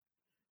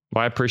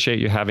 Well, I appreciate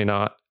you having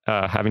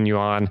you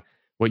on.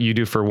 What you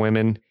do for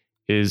women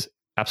is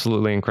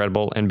absolutely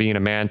incredible, and being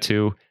a man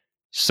too,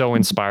 so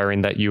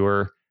inspiring that you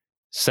were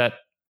set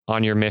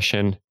on your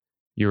mission.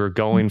 You were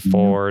going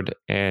forward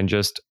and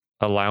just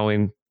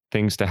allowing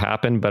things to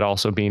happen, but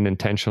also being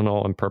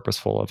intentional and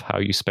purposeful of how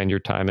you spend your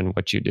time and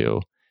what you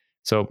do.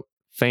 So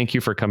thank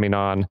you for coming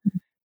on.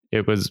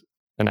 It was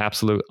an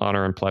absolute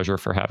honor and pleasure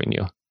for having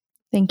you.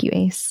 Thank you,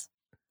 Ace.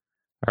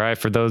 All right.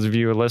 For those of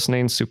you who are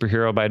listening,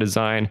 Superhero by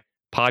Design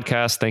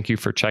podcast, thank you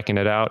for checking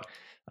it out.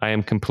 I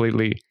am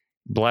completely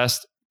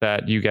blessed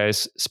that you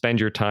guys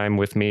spend your time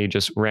with me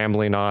just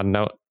rambling on,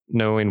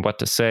 knowing what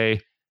to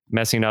say,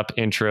 messing up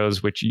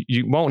intros, which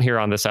you won't hear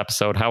on this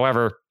episode.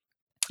 However,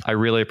 I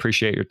really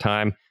appreciate your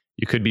time.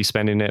 You could be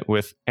spending it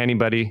with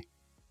anybody,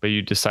 but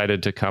you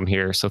decided to come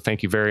here. So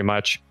thank you very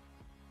much.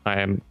 I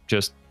am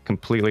just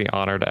completely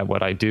honored at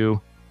what I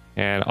do,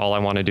 and all I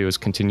want to do is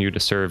continue to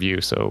serve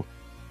you. So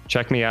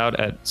check me out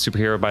at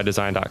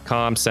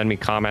superherobydesign.com. Send me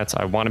comments.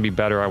 I want to be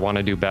better. I want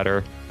to do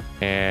better.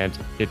 And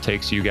it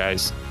takes you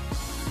guys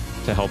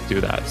to help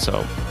do that.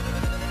 So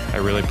I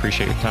really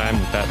appreciate your time.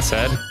 With that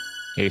said,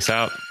 Ace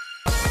out.